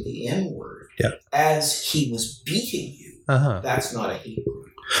using the N-word as he was beating you, that's not a hate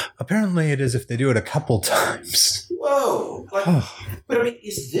crime. Apparently it is if they do it a couple times. Whoa. But I mean,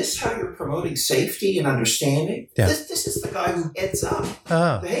 is this how you're promoting safety and understanding? Yeah. This is the guy who heads up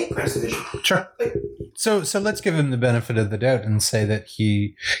the hate crimes division. Sure. So let's give him the benefit of the doubt and say that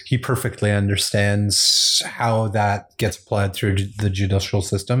he perfectly understands how that gets applied through the judicial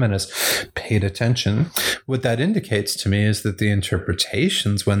system and has paid attention. What that indicates to me is that the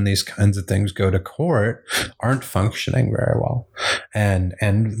interpretations when these kinds of things go to court aren't functioning very well. And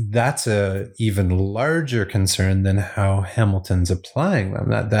that's a even larger concern than how Hamilton's applying them.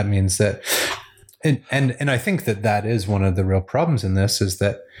 That means that and I think that is one of the real problems in this is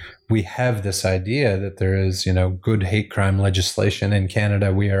that we have this idea that there is, good hate crime legislation in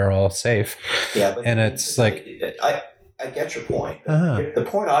Canada. We are all safe. Yeah, but it's like I get your point. The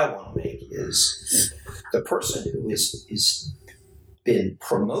point I want to make is the person who is been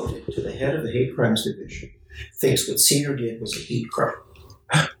promoted to the head of the hate crimes division thinks what Cedar did was a hate crime.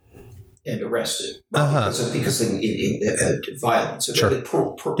 and arrested because of violence. So Sure. It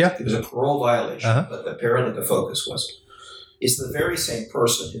was a parole violation, but apparently the focus wasn't. Is the very same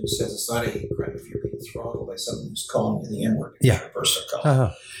person who says it's not a hate crime if you're being throttled by someone who's calling you the N-word. Yeah. A person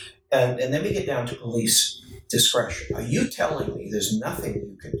calling. And then we get down to police discretion. Are you telling me there's nothing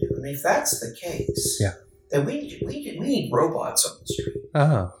you can do? And if that's the case, then we need robots on the street.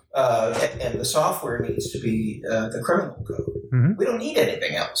 And the software needs to be the criminal code. Mm-hmm. We don't need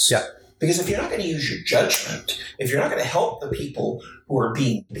anything else. Yeah. Because if you're not going to use your judgment, if you're not going to help the people who are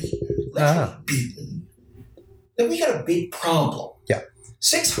being beaten, literally beaten, then we got a big problem. Yeah.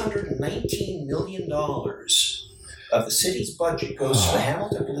 $619 million of the city's budget goes to the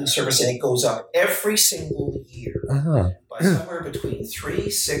Hamilton Police Service, and it goes up every single year by somewhere between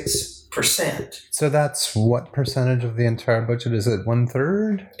 3-6%. So that's what percentage of the entire budget? Is it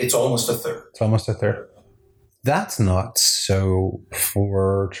 1/3? It's almost a third. It's almost a third. That's not so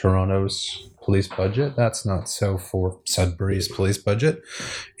for Toronto's police budget. That's not so for Sudbury's police budget.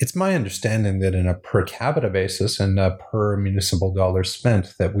 It's my understanding that in a per capita basis and a per municipal dollar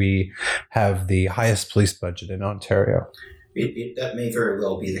spent that we have the highest police budget in Ontario. That may very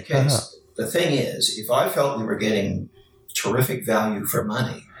well be the case. The thing is, if I felt we were getting terrific value for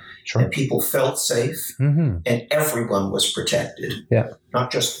money, and people felt safe, and everyone was protected, not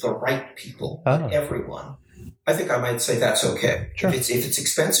just the right people, but everyone, I think I might say that's okay. Sure. If it's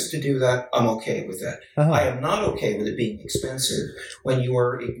expensive to do that, I'm okay with that. I am not okay with it being expensive when you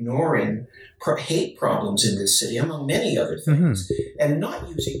are ignoring hate problems in this city, among many other things, and not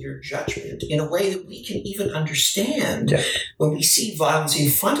using your judgment in a way that we can even understand when we see violence in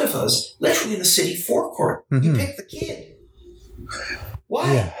front of us, literally in the city forecourt. You pick the kid.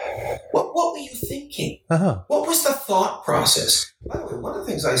 Why? Yeah. What were you thinking? What was the thought process? By the way, one of the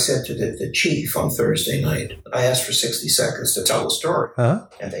things I said to the chief on Thursday night, I asked for 60 seconds to tell the story,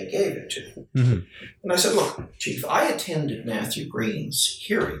 and they gave it to me. And I said, look, Chief, I attended Matthew Green's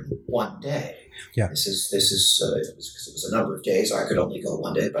hearing one day. Yeah. This is it was a number of days. I could only go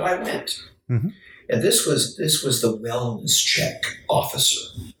one day, but I went. And this was the wellness check officer.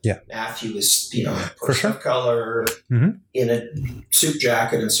 Yeah. Matthew is, person For sure. of color, in a suit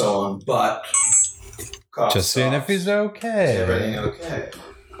jacket and so on, but just seeing if he's okay. Is everything okay?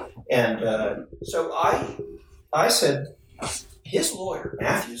 And so I said, his lawyer,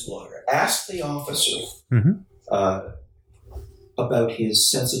 Matthew's lawyer, asked the officer about his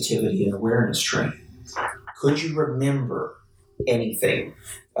sensitivity and awareness training. Could you remember anything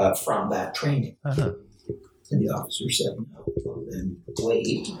from that training? And the officer said no. And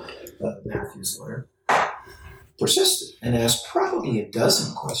Wade, Matthew's lawyer, persisted and asked probably a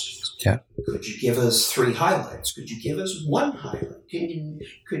dozen questions. Yeah. Could you give us 3 highlights? Could you give us 1 highlight?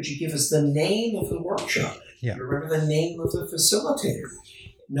 Could you give us the name of the workshop? Yeah. Do you remember the name of the facilitator?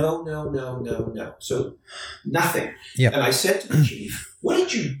 No. So nothing. Yeah. And I said to the chief, what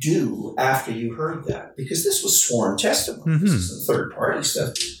did you do after you heard that? Because this was sworn testimony. This is the third party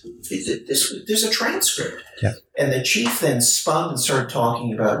stuff. There's a transcript. Yeah. And the chief then spun and started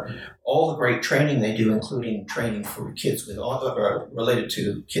talking about all the great training they do, including training for kids with related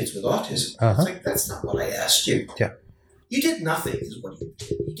to kids with autism. It's like, that's not what I asked you. Yeah. You did nothing, is what you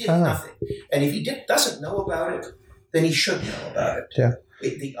did. You did nothing. And if he doesn't know about it, then he should know about it. Yeah.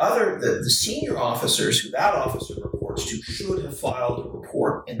 The senior officers who that officer reports to should have filed a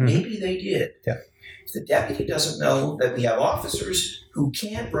report, and maybe they did. Yeah. If the deputy doesn't know that we have officers who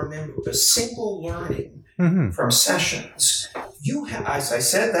can't remember a single learning from sessions, you have, as I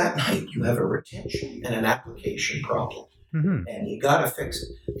said that night, you have a retention and an application problem. And you got to fix it.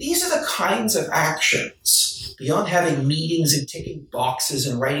 These are the kinds of actions, beyond having meetings and ticking boxes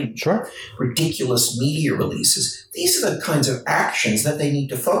and writing ridiculous media releases. These are the kinds of actions that they need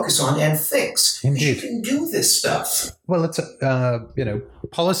to focus on and fix. Indeed. You can do this stuff. Well, it's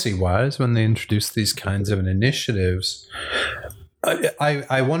policy-wise, when they introduce these kinds of initiatives,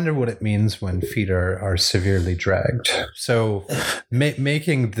 I wonder what it means when feet are severely dragged. So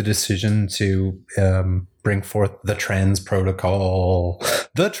making the decision to bring forth the trans protocol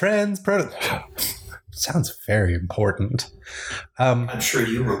sounds very important. I'm sure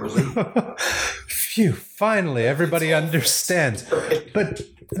you were relieved. Phew, finally, everybody understands. But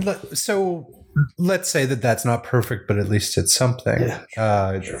so let's say that that's not perfect, but at least it's something.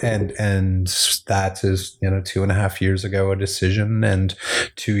 Yeah, sure. And that is, 2.5 years ago, a decision, and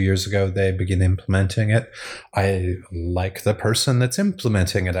 2 years ago they begin implementing it. I like the person that's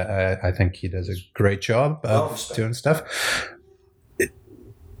implementing it. I think he does a great job of doing stuff.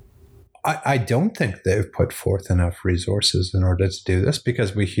 I don't think they've put forth enough resources in order to do this,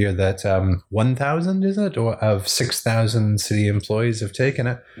 because we hear that 1,000, is it, or of 6,000 city employees have taken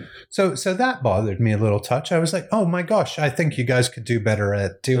it. So that bothered me a little touch. I was like, oh my gosh, I think you guys could do better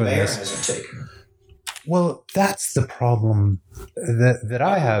at doing the mayor this. Hasn't taken it. Well, that's the problem that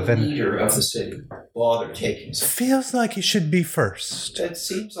I have. The And leader of the city bother taking it. feels like it should be first. That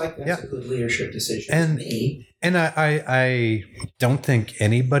seems like that's a good leadership decision to me. And I don't think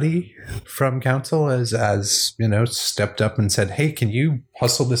anybody from council has stepped up and said, hey, can you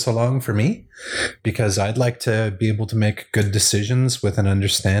hustle this along for me? Because I'd like to be able to make good decisions with an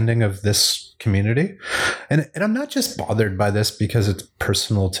understanding of this community. And I'm not just bothered by this because it's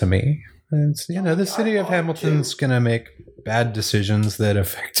personal to me. It's, the city of Hamilton's going to make bad decisions that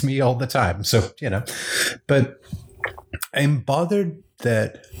affect me all the time. So, but I'm bothered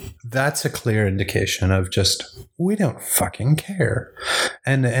that that's a clear indication of just, we don't fucking care.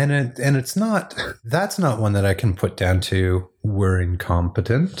 And it's not, that's not one that I can put down to we're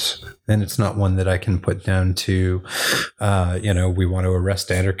incompetent. And it's not one that I can put down to, we want to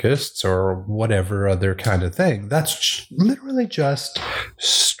arrest anarchists or whatever other kind of thing. That's literally just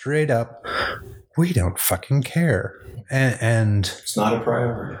straight up, we don't fucking care. And it's not a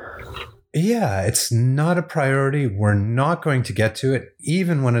priority. Yeah, it's not a priority. We're not going to get to it,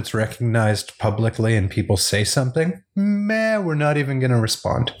 even when it's recognized publicly and people say something. We're not even going to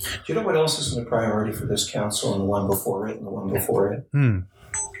respond. Do you know what else isn't a priority for this council and the one before it and the one before it?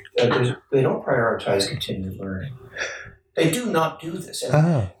 They don't prioritize continued learning. They do not do this.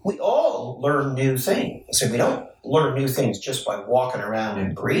 And we all learn new things. And we don't learn new things just by walking around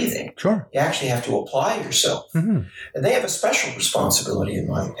and breathing. Sure. You actually have to apply yourself. And they have a special responsibility, in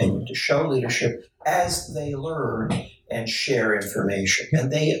my opinion, to show leadership as they learn and share information.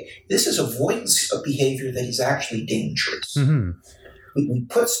 And this is avoidance of behavior that is actually dangerous. We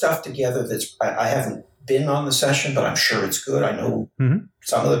put stuff together that's, I haven't been on the session, but I'm sure it's good. I know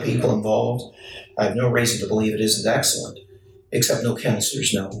some of the people involved. I have no reason to believe it isn't excellent, except no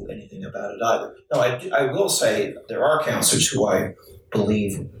counselors know anything about it either. No, I will say there are counselors who I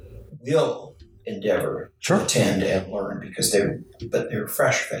believe will endeavor to attend and learn because they're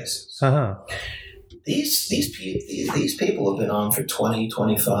fresh faces. These people have been on for 20,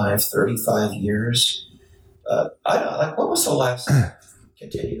 25, 35 years. I don't know, like, what was the last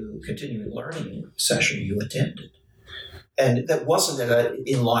continuing learning session you attended? And that wasn't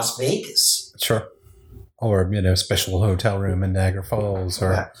in Las Vegas. Sure. Or, special hotel room in Niagara Falls.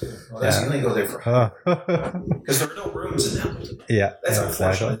 Or you only go there for because there are no rooms in Hamilton. Yeah. That's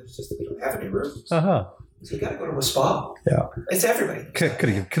unfortunate. Exactly. We don't have any rooms. So you got to go to a spa. Yeah. It's everybody.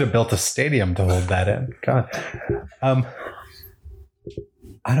 Could have built a stadium to hold that in. God. I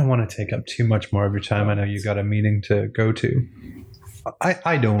don't want to take up too much more of your time. I know you got a meeting to go to.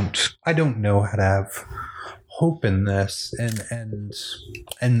 I don't know how to have hope in this, and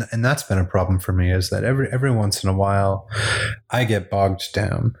that's been a problem for me, is that every once in a while I get bogged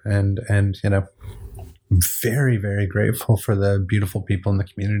down, and very, very grateful for the beautiful people in the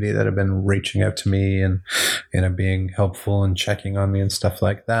community that have been reaching out to me and being helpful and checking on me and stuff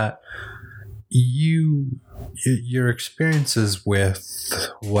like that. Your experiences with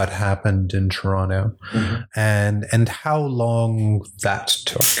what happened in Toronto and how long that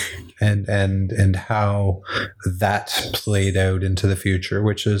took and how that played out into the future,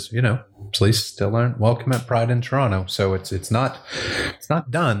 which is, police still aren't welcome at Pride in Toronto. So it's not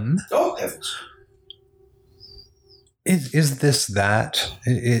done. Oh, heavens. Is this that?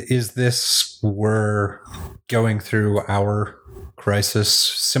 Is this we're going through our crisis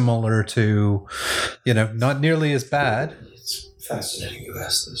similar to, not nearly as bad? It's fascinating you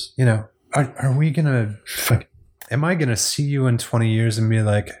ask this. Are we gonna? Am I gonna see you in 20 years and be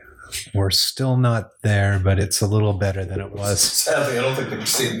like, we're still not there, but it's a little better than it was? Sadly, I don't think they're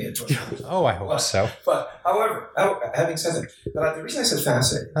seeing me in 20 years. Oh, I hope so. But however, having said that, but the reason I said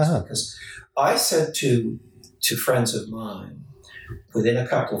fascinating is because I said to friends of mine within a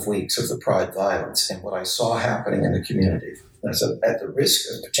couple of weeks of the Pride violence and what I saw happening in the community, and I said, at the risk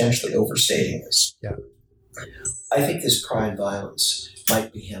of potentially overstating this, I think this Pride violence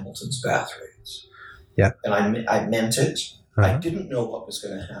might be Hamilton's bath raids. Yeah. And I meant it. I didn't know what was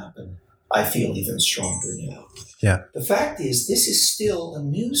going to happen. I feel even stronger now. Yeah. The fact is, this is still a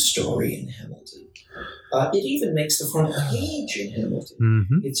news story in Hamilton. It even makes the front page in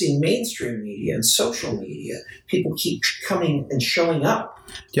Hamilton. It's in mainstream media and social media. People keep coming and showing up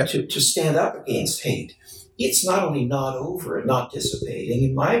to stand up against hate. it's not only not over and not dissipating,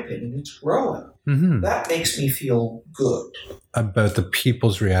 in my opinion, it's growing. That makes me feel good. About the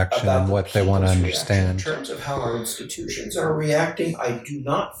people's reaction and what they want to understand. In terms of how our institutions are reacting, I do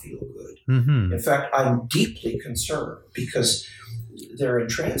not feel good. In fact, I'm deeply concerned because their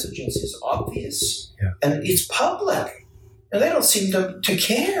intransigence is obvious and it's public. And they don't seem to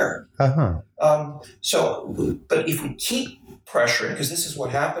care. But if we keep pressuring, because this is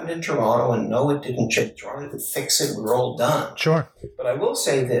what happened in Toronto, and no, it didn't change. Toronto didn't fix it. We're all done. Sure. But I will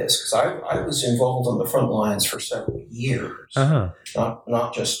say this, because I was involved on the front lines for several years,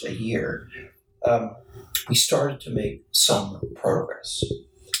 not just a year. We started to make some progress.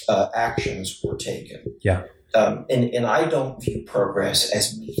 Actions were taken. Yeah. And I don't view progress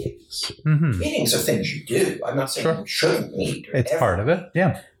as meetings. Meetings are things you do. I'm not saying you shouldn't meet. It's part of it,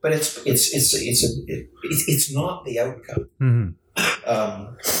 yeah. But it's not the outcome.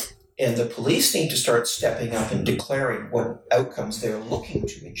 And the police need to start stepping up and declaring what outcomes they're looking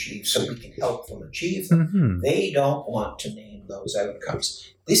to achieve, so we can help them achieve them. They don't want to name those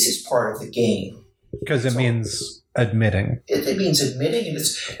outcomes. This is part of the game. Because it means admitting. It means admitting, and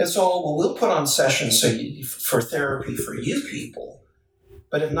it's all, well, we'll put on sessions for therapy for you people.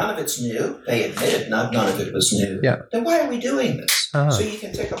 But if none of it's new, they admitted none of it was new, then why are we doing this? So you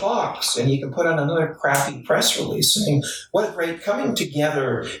can tick a box and you can put on another crappy press release saying, what a great coming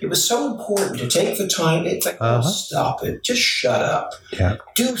together. It was so important to take the time. It's like, oh, stop it. Just shut up. Yeah.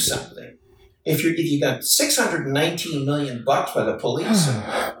 Do something. If you got $619 million by the police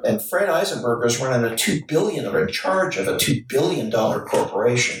and Fred Eisenberger's running $2 billion or in charge of a $2 billion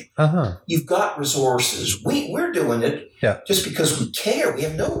corporation, you've got resources. We're doing it just because we care. We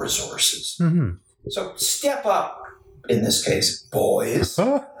have no resources. So step up, in this case, boys,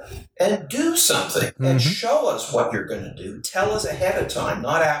 and do something and show us what you're going to do. Tell us ahead of time,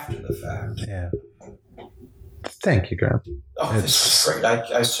 not after the fact. Yeah. Thank you, Graham. Oh, this is great.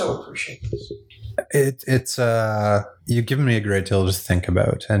 I so appreciate this. It's you've given me a great deal to think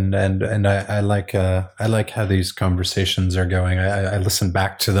about, and I like how these conversations are going. I listen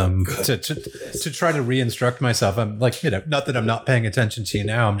back to them to try to re-instruct myself. I'm like, not that I'm not paying attention to you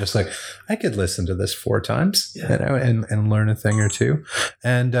now. I'm just like, I could listen to this 4 times, and learn a thing or two.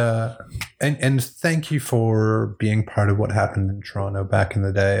 And thank you for being part of what happened in Toronto back in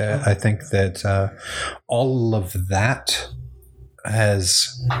the day. I think that all of that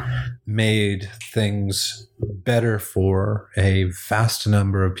has made things better for a vast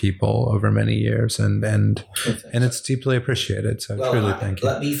number of people over many years, and it's deeply appreciated. So truly, thank you.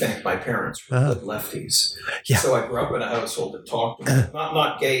 Let me thank my parents for good lefties. Yeah. So I grew up in a household that talked about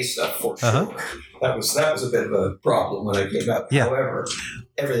not gay stuff for sure. That was a bit of a problem when I came up. Yeah. However,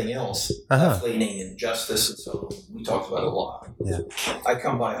 everything else, left-leaning and justice and so on, we talked about a lot. Yeah. I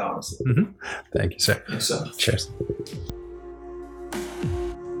come by it honestly. Thank you, sir. So, cheers.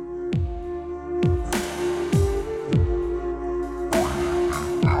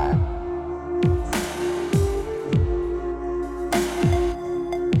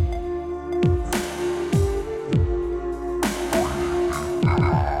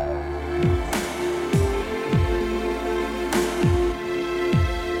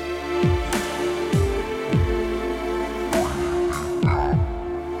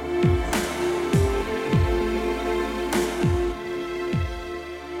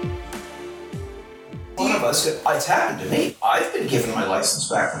 It's happened to me. I've been given my license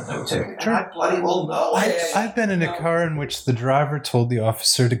back from no ticket. Sure. I bloody well know. I've been in a car in which the driver told the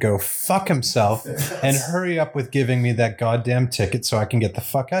officer to go fuck himself and hurry up with giving me that goddamn ticket so I can get the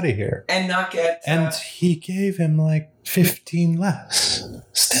fuck out of here. And not get... And he gave him like 15 less.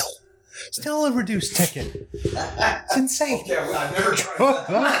 Still a reduced ticket. It's insane. Okay, well, I've never tried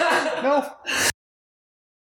that. No.